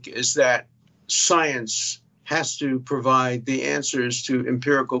to make is that science has to provide the answers to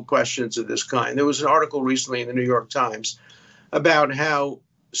empirical questions of this kind. There was an article recently in the New York Times about how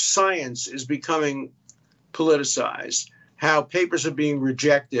science is becoming politicized, how papers are being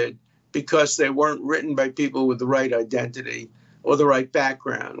rejected because they weren't written by people with the right identity or the right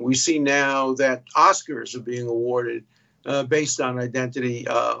background. We see now that Oscars are being awarded based on identity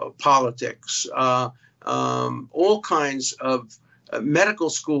politics. All kinds of medical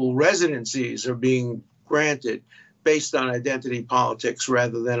school residencies are being granted based on identity politics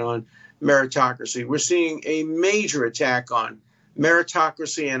rather than on meritocracy. We're seeing a major attack on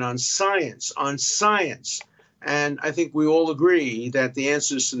meritocracy and on science. And I think we all agree that the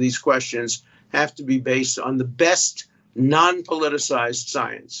answers to these questions have to be based on the best non-politicized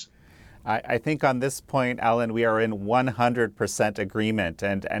science. I think on this point, Alan, we are in 100% agreement,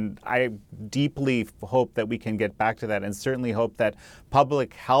 and I deeply hope that we can get back to that, and certainly hope that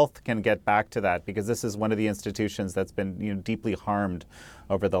public health can get back to that, because this is one of the institutions that's been deeply harmed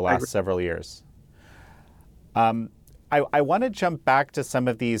over the last several years. I want to jump back to some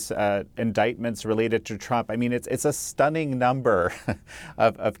of these indictments related to Trump. I mean, it's a stunning number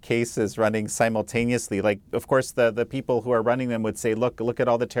of cases running simultaneously. Like, of course, the people who are running them would say, look at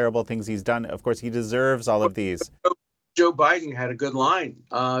all the terrible things he's done. Of course, he deserves all of these. Joe Biden had a good line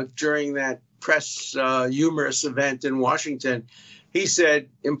during that press humorous event in Washington. He said,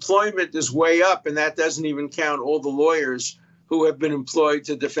 employment is way up, and that doesn't even count all the lawyers who have been employed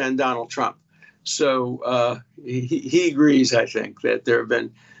to defend Donald Trump. So he agrees, I think, that there have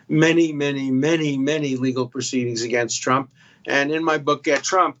been many legal proceedings against Trump. And in my book, Get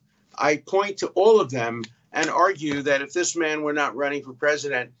Trump, I point to all of them and argue that if this man were not running for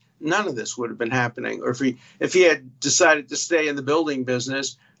president, none of this would have been happening. Or if he had decided to stay in the building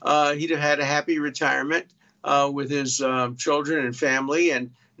business, he'd have had a happy retirement with his children and family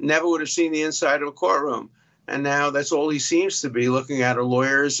and never would have seen the inside of a courtroom. And now that's all he seems to be looking at are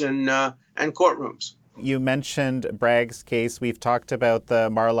lawyers and courtrooms. You mentioned Bragg's case. We've talked about the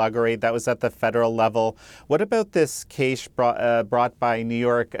Mar-a-Lago raid. That was at the federal level. What about this case brought by New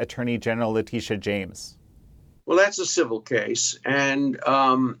York Attorney General Letitia James? Well, that's a civil case, and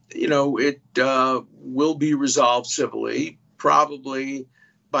it will be resolved civilly, probably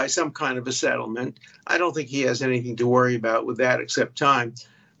by some kind of a settlement. I don't think he has anything to worry about with that except time.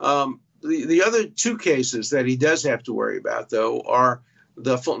 The other two cases that he does have to worry about, though, are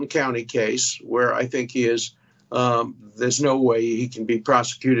the Fulton County case, where I think he is, there's no way he can be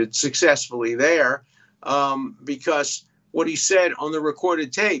prosecuted successfully there, because what he said on the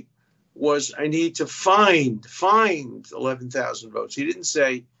recorded tape was, I need to find 11,000 votes. He didn't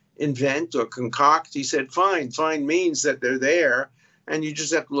say invent or concoct. He said find. Find means that they're there, and you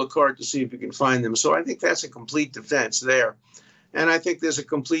just have to look hard to see if you can find them. So I think that's a complete defense there. And I think there's a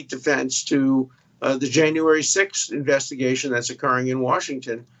complete defense to the January 6th investigation that's occurring in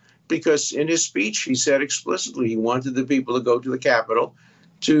Washington, because in his speech, he said explicitly he wanted the people to go to the Capitol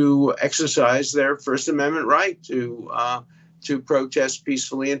to exercise their First Amendment right to protest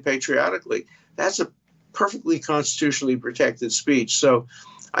peacefully and patriotically. That's a perfectly constitutionally protected speech. So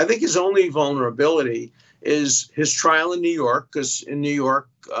I think his only vulnerability is his trial in New York, because in New York,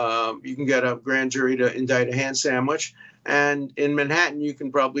 you can get a grand jury to indict a ham sandwich. And in Manhattan, you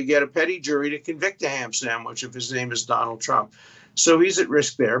can probably get a petty jury to convict a ham sandwich if his name is Donald Trump. So he's at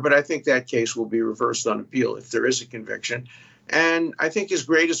risk there. But I think that case will be reversed on appeal if there is a conviction. And I think his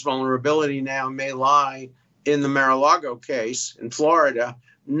greatest vulnerability now may lie in the Mar-a-Lago case in Florida,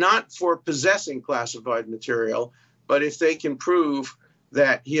 not for possessing classified material, but if they can prove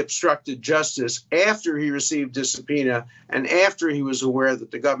that he obstructed justice after he received a subpoena and after he was aware that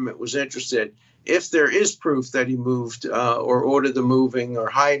the government was interested if there is proof that he moved or ordered the moving or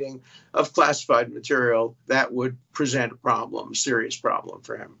hiding of classified material, that would present a problem, a serious problem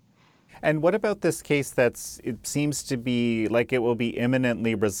for him. And what about this case it seems to be like it will be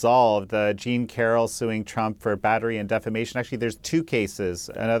imminently resolved, Jean Carroll suing Trump for battery and defamation? Actually, there's two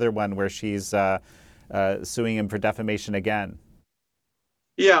cases, another one where she's suing him for defamation again.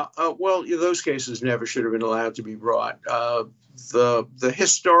 Yeah, well, those cases never should have been allowed to be brought. The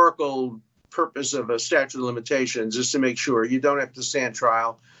historical purpose of a statute of limitations is to make sure you don't have to stand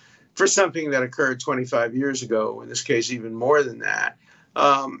trial for something that occurred 25 years ago, in this case, even more than that.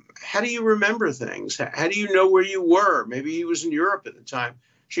 How do you remember things? How do you know where you were? Maybe he was in Europe at the time.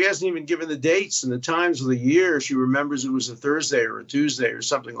 She hasn't even given the dates and the times of the year. She remembers it was a Thursday or a Tuesday or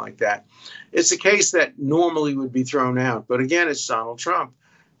something like that. It's a case that normally would be thrown out. But again, it's Donald Trump.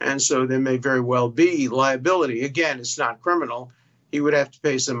 And so there may very well be liability. Again, it's not criminal. He would have to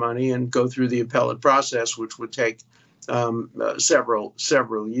pay some money and go through the appellate process, which would take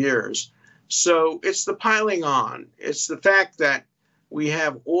several years. So it's the piling on. It's the fact that we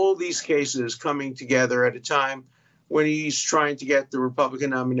have all these cases coming together at a time when he's trying to get the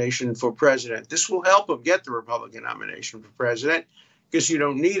Republican nomination for president. This will help him get the Republican nomination for president, because you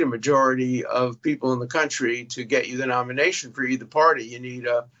don't need a majority of people in the country to get you the nomination for either party. You need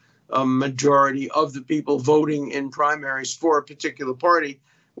a majority of the people voting in primaries for a particular party,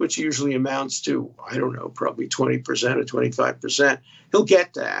 which usually amounts to, I don't know, probably 20% or 25%. He'll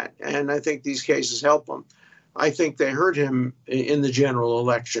get that. And I think these cases help him. I think they hurt him in the general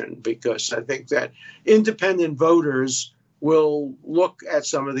election, because I think that independent voters will look at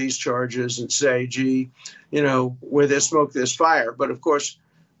some of these charges and say, gee, where there's smoke, there's fire. But of course,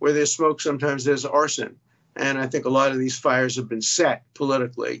 where there's smoke, sometimes there's arson. And I think a lot of these fires have been set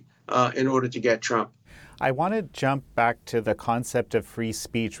politically in order to get Trump. I want to jump back to the concept of free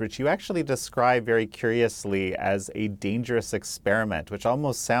speech, which you actually describe very curiously as a dangerous experiment, which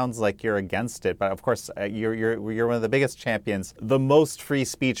almost sounds like you're against it. But of course, you're one of the biggest champions, the most free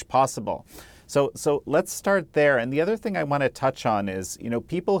speech possible. So let's start there. And the other thing I want to touch on is,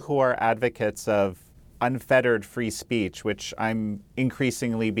 people who are advocates of unfettered free speech, which I'm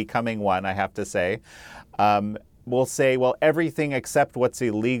increasingly becoming one, I have to say, will say, well, everything except what's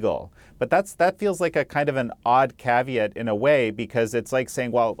illegal. But that feels like a kind of an odd caveat in a way, because it's like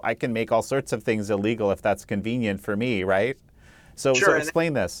saying, well, I can make all sorts of things illegal if that's convenient for me, right? So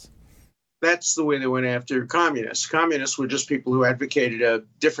explain this. That's the way they went after communists. Communists were just people who advocated a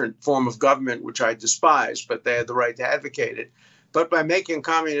different form of government, which I despise, but they had the right to advocate it. But by making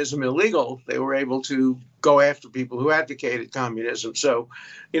communism illegal, they were able to go after people who advocated communism. So,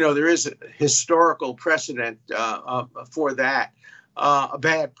 there is a historical precedent for that, a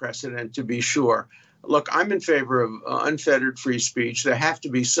bad precedent to be sure. Look, I'm in favor of unfettered free speech. There have to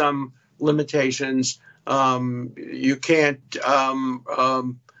be some limitations. You can't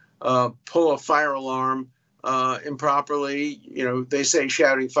pull a fire alarm improperly. They say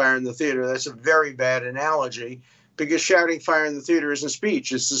shouting fire in the theater. That's a very bad analogy, because shouting fire in the theater isn't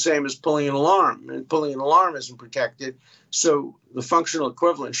speech. It's the same as pulling an alarm, and pulling an alarm isn't protected. So the functional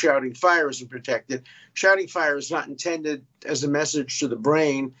equivalent, shouting fire, isn't protected. Shouting fire is not intended as a message to the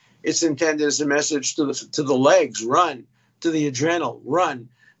brain. It's intended as a message to the legs, run, to the adrenal, run.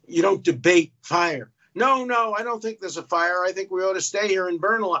 You don't debate fire. No, I don't think there's a fire. I think we ought to stay here and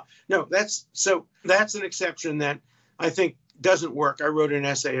burn a lot. No, that's an exception that I think doesn't work. I wrote an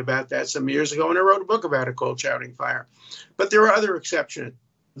essay about that some years ago, and I wrote a book about it called Shouting Fire. But there are other exceptions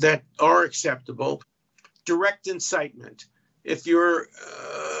that are acceptable. Direct incitement. If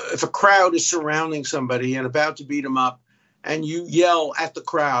a crowd is surrounding somebody and about to beat them up, and you yell at the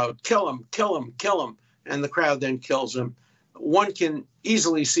crowd, kill him, kill him, kill him, and the crowd then kills him, one can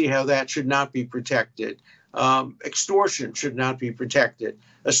easily see how that should not be protected. Extortion should not be protected.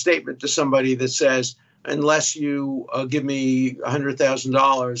 A statement to somebody that says, unless you give me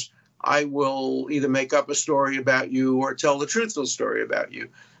 $100,000, I will either make up a story about you or tell the truthful story about you.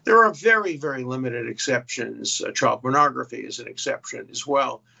 There are very, very limited exceptions. Child pornography is an exception as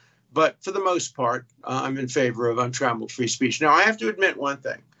well. But for the most part, I'm in favor of untrammeled free speech. Now, I have to admit one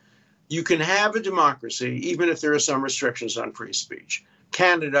thing. You can have a democracy even if there are some restrictions on free speech.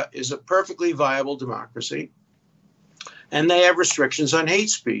 Canada is a perfectly viable democracy, and they have restrictions on hate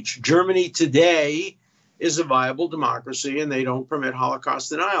speech. Germany today is a viable democracy, and they don't permit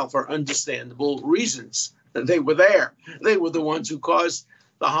Holocaust denial for understandable reasons. They were there. They were the ones who caused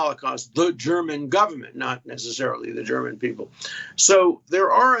the Holocaust, the German government, not necessarily the German people. So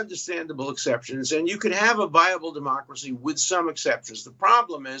there are understandable exceptions, and you can have a viable democracy with some exceptions. The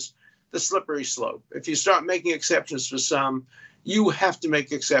problem is the slippery slope. If you start making exceptions for some, you have to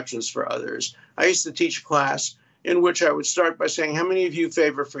make exceptions for others. I used to teach a class in which I would start by saying, how many of you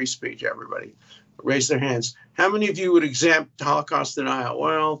favor free speech? Everybody raise their hands. How many of you would exempt Holocaust denial?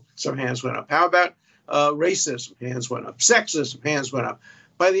 Well, some hands went up. How about racism? Hands went up. Sexism? Hands went up.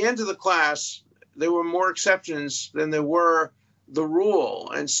 By the end of the class, there were more exceptions than there were the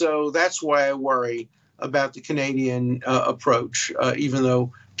rule. And so that's why I worry about the Canadian approach, even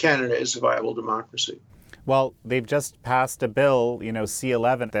though Canada is a viable democracy. Well, they've just passed a bill,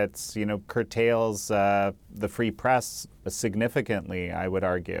 C-11, that's, curtails the free press significantly, I would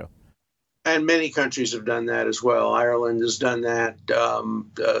argue. And many countries have done that as well. Ireland has done that.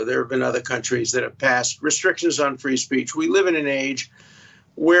 There have been other countries that have passed restrictions on free speech. We live in an age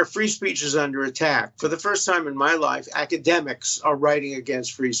where free speech is under attack. For the first time in my life, academics are writing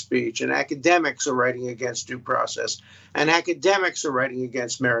against free speech, and academics are writing against due process, and academics are writing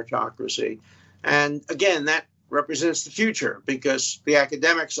against meritocracy. And again, that represents the future because the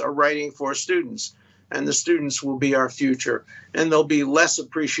academics are writing for students, and the students will be our future. And there'll be less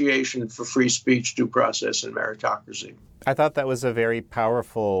appreciation for free speech, due process, and meritocracy. I thought that was a very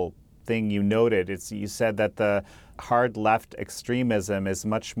powerful thing you noted. You said that the hard left extremism is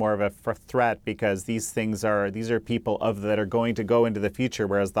much more of a threat because these are people that are going to go into the future,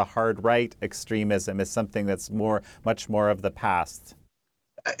 whereas the hard right extremism is something that's much more of the past.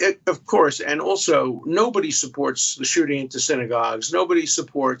 Of course, and also nobody supports the shooting into synagogues. Nobody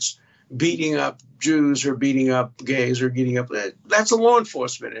supports beating up Jews or beating up gays or beating up. That's a law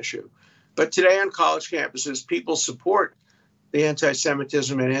enforcement issue. But today on college campuses, people support the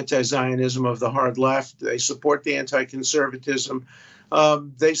anti-Semitism and anti-Zionism of the hard left. They support the anti-conservatism.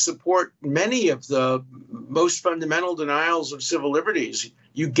 They support many of the most fundamental denials of civil liberties.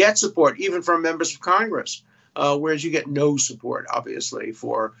 You get support even from members of Congress, whereas you get no support, obviously,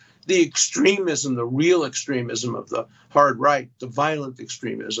 for the extremism, the real extremism of the hard right, the violent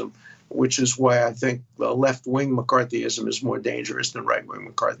extremism, which is why I think left-wing McCarthyism is more dangerous than right-wing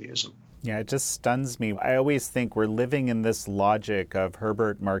McCarthyism. Yeah, it just stuns me. I always think we're living in this logic of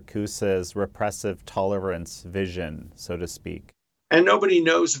Herbert Marcuse's repressive tolerance vision, so to speak. And nobody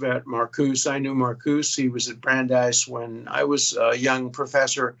knows about Marcuse. I knew Marcuse. He was at Brandeis when I was a young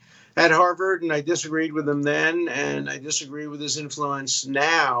professor at Harvard, and I disagreed with him then, and I disagree with his influence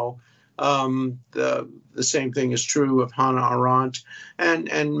now. The same thing is true of Hannah Arendt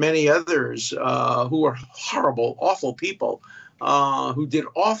and many others who are horrible, awful people. Who did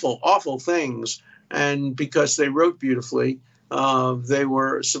awful things, and because they wrote beautifully, they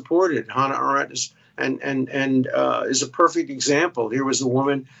were supported. Hannah Arendt is is a perfect example. Here was a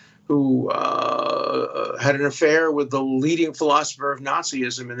woman who had an affair with the leading philosopher of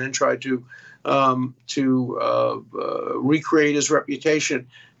Nazism, and then tried to recreate his reputation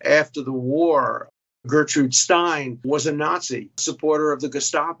after the war. Gertrude Stein was a Nazi supporter of the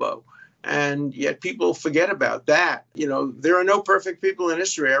Gestapo. And yet people forget about that. There are no perfect people in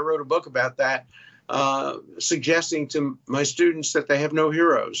history. I wrote a book about that, suggesting to my students that they have no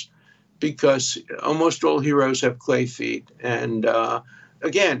heroes because almost all heroes have clay feet. And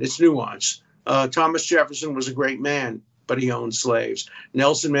again, it's nuance. Thomas Jefferson was a great man, but he owned slaves.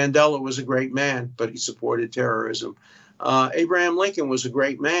 Nelson Mandela was a great man, but he supported terrorism. Abraham Lincoln was a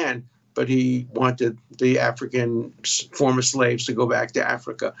great man, but he wanted the African former slaves to go back to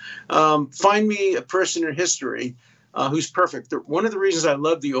Africa. Find me a person in history who's perfect. One of the reasons I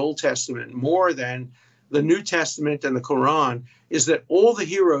love the Old Testament more than the New Testament and the Quran is that all the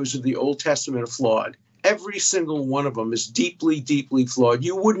heroes of the Old Testament are flawed. Every single one of them is deeply, deeply flawed.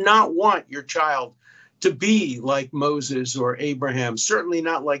 You would not want your child to be like Moses or Abraham, certainly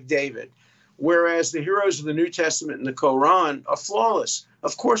not like David. Whereas the heroes of the New Testament and the Quran are flawless.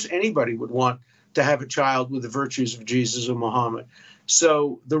 Of course, anybody would want to have a child with the virtues of Jesus or Muhammad.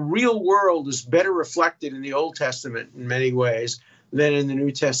 So the real world is better reflected in the Old Testament in many ways than in the New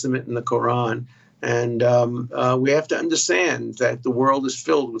Testament and the Quran. And we have to understand that the world is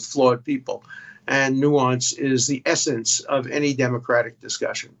filled with flawed people. And nuance is the essence of any democratic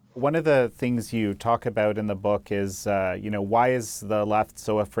discussion. One of the things you talk about in the book is, why is the left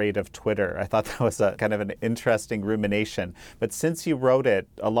so afraid of Twitter? I thought that was a kind of an interesting rumination. But since you wrote it,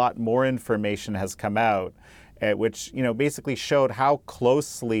 a lot more information has come out, which, basically showed how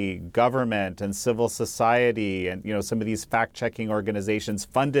closely government and civil society and, some of these fact-checking organizations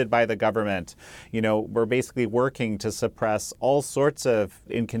funded by the government, were basically working to suppress all sorts of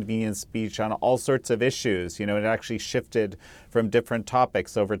inconvenient speech on all sorts of issues. It actually shifted from different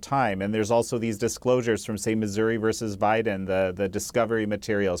topics over time. And there's also these disclosures from, say, Missouri versus Biden, the discovery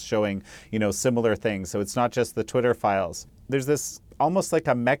materials showing, similar things. So it's not just the Twitter files. there's this almost like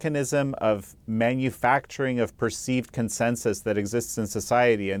a mechanism of manufacturing of perceived consensus that exists in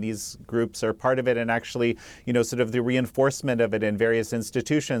society, and these groups are part of it, and actually, sort of the reinforcement of it in various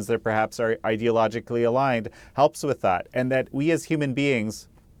institutions that perhaps are ideologically aligned helps with that, and that we as human beings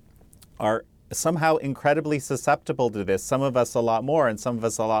are somehow incredibly susceptible to this. Some of us a lot more and some of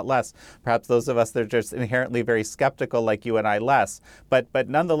us a lot less. Perhaps those of us that are just inherently very skeptical like you and I less. But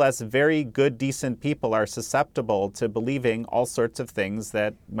nonetheless, very good, decent people are susceptible to believing all sorts of things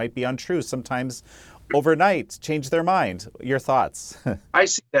that might be untrue. Sometimes overnight, change their mind. Your thoughts? I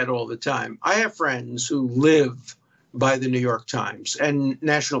see that all the time. I have friends who live by the New York Times and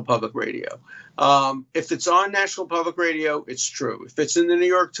National Public Radio. If it's on National Public Radio, it's true. If it's in the New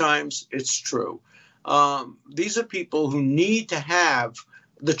York Times, it's true. These are people who need to have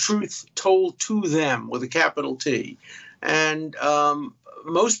the truth told to them with a capital T. And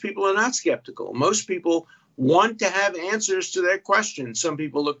most people are not skeptical. Most people want to have answers to their questions. Some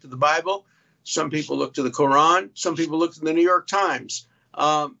people look to the Bible. Some people look to the Quran. Some people look to the New York Times.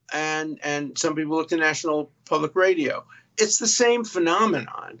 And some people look to National Public Radio. It's the same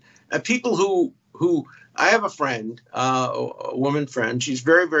phenomenon. People who I have a friend, a woman friend. She's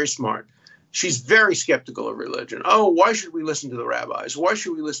very, very smart. She's very skeptical of religion. Oh, why should we listen to the rabbis? Why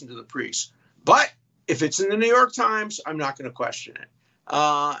should we listen to the priests? But if it's in the New York Times, I'm not going to question it.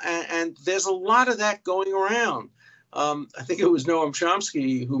 And there's a lot of that going around. I think it was Noam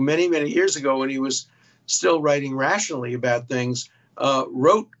Chomsky who many, many years ago, when he was still writing rationally about things,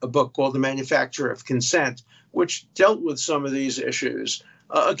 wrote a book called The Manufacture of Consent, which dealt with some of these issues.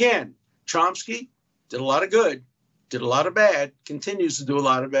 Again, Chomsky did a lot of good, did a lot of bad, continues to do a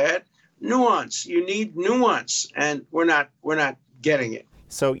lot of bad. Nuance. You need nuance, and we're not getting it.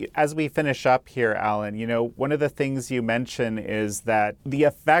 So as we finish up here, Alan, one of the things you mention is that the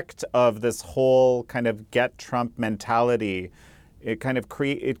effect of this whole kind of get Trump mentality, it kind of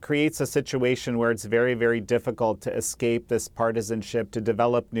creates a situation where it's very, very difficult to escape this partisanship, to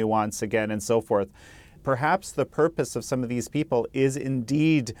develop nuance again, and so forth. Perhaps the purpose of some of these people is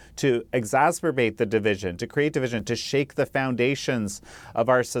indeed to exacerbate the division, to create division, to shake the foundations of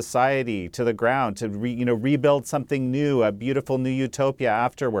our society to the ground, to rebuild something new, a beautiful new utopia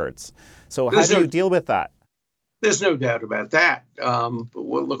afterwards. So how do you deal with that? There's no doubt about that.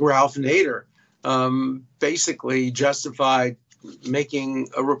 Look, Ralph Nader basically justified making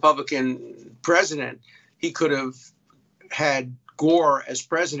a Republican president. He could have had Gore as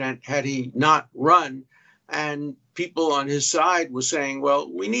president had he not run. And people on his side were saying, well,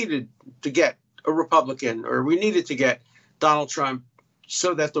 we needed to get a Republican, or we needed to get Donald Trump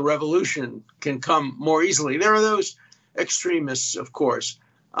so that the revolution can come more easily. There are those extremists, of course.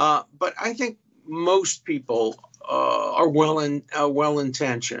 But I think most people are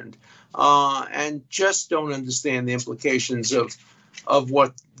well-intentioned and just don't understand the implications of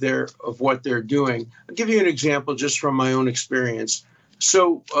what they're doing. I'll give you an example just from my own experience.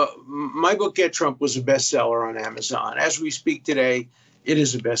 So my book, Get Trump, was a bestseller on Amazon. As we speak today, it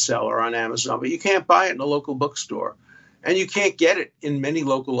is a bestseller on Amazon, but you can't buy it in a local bookstore. And you can't get it in many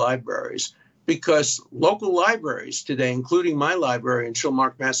local libraries, because local libraries today, including my library in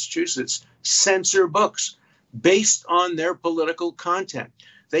Chilmark, Massachusetts, censor books based on their political content.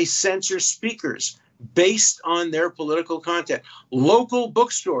 They censor speakers based on their political content. Local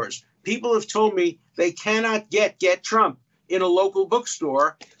bookstores, people have told me they cannot get Trump in a local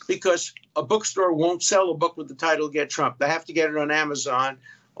bookstore because a bookstore won't sell a book with the title Get Trump. They have to get it on Amazon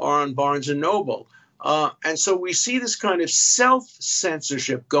or on Barnes and Noble. And so we see this kind of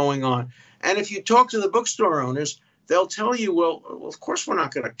self-censorship going on. And if you talk to the bookstore owners, they'll tell you, well, of course, we're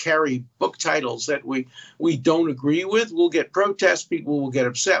not going to carry book titles that we don't agree with. We'll get protests. People will get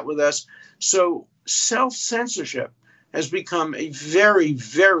upset with us. So self-censorship has become a very,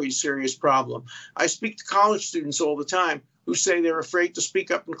 very serious problem. I speak to college students all the time who say they're afraid to speak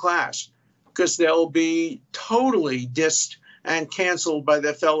up in class because they'll be totally dissed and canceled by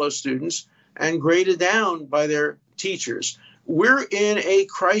their fellow students and graded down by their teachers. We're in a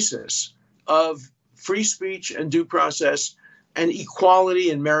crisis of free speech and due process and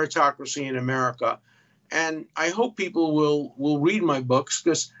equality and meritocracy in America. And I hope people will read my books,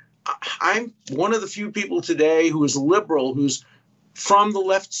 because I'm one of the few people today who is liberal, who's from the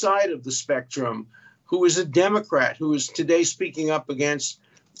left side of the spectrum, who is a Democrat, who is today speaking up against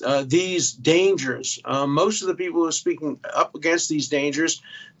these dangers. Most of the people who are speaking up against these dangers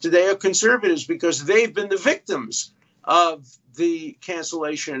today are conservatives, because they've been the victims of the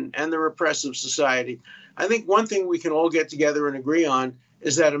cancellation and the repressive society. I think one thing we can all get together and agree on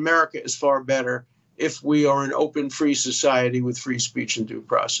is that America is far better if we are an open, free society with free speech and due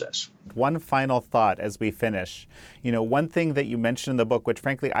process. One final thought as we finish. One thing that you mentioned in the book, which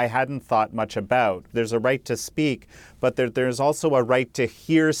frankly I hadn't thought much about, there's a right to speak, but there's also a right to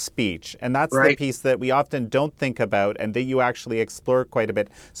hear speech. And that's right. The piece that we often don't think about and that you actually explore quite a bit.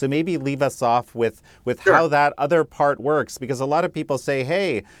 So maybe leave us off with Sure. how that other part works, because a lot of people say,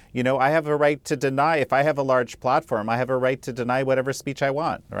 hey, I have a right to deny, if I have a large platform, I have a right to deny whatever speech I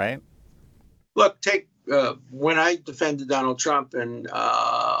want, right? Look, when I defended Donald Trump and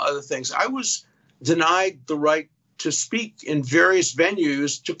other things, I was denied the right to speak in various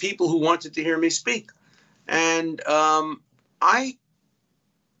venues to people who wanted to hear me speak. And I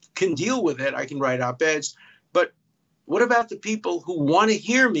can deal with it. I can write op-eds. But what about the people who want to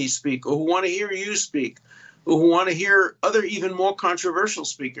hear me speak, or who want to hear you speak, or who want to hear other even more controversial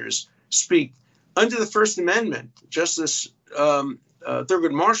speakers speak? Under the First Amendment, Justice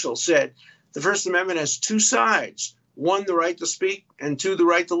Thurgood Marshall said, the First Amendment has two sides. One, the right to speak, and two, the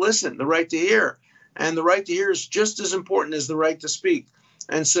right to listen, the right to hear. And the right to hear is just as important as the right to speak.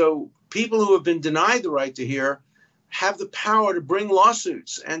 And so people who have been denied the right to hear have the power to bring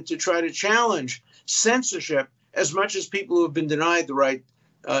lawsuits and to try to challenge censorship as much as people who have been denied the right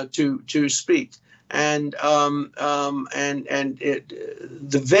to speak. And the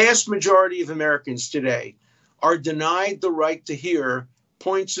vast majority of Americans today are denied the right to hear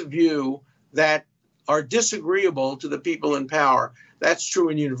points of view that are disagreeable to the people in power. That's true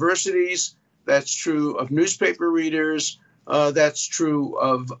in universities. That's true of newspaper readers. That's true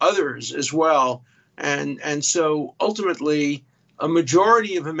of others as well. And so ultimately, a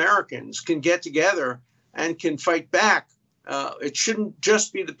majority of Americans can get together and can fight back. It shouldn't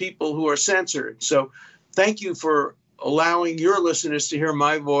just be the people who are censored. So thank you for allowing your listeners to hear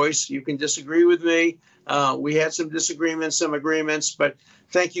my voice. You can disagree with me. We had some disagreements, some agreements, but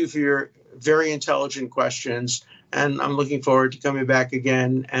thank you for your very intelligent questions. And I'm looking forward to coming back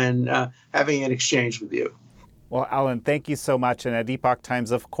again and having an exchange with you. Well, Alan, thank you so much. And at Epoch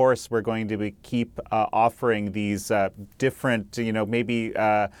Times, of course, we're going to keep offering these different, maybe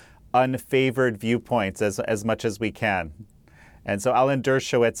unfavored viewpoints as much as we can. And so, Alan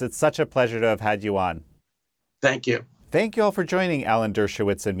Dershowitz, it's such a pleasure to have had you on. Thank you. Thank you all for joining Alan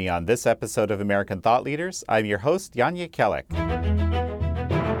Dershowitz and me on this episode of American Thought Leaders. I'm your host, Jan Jekielek.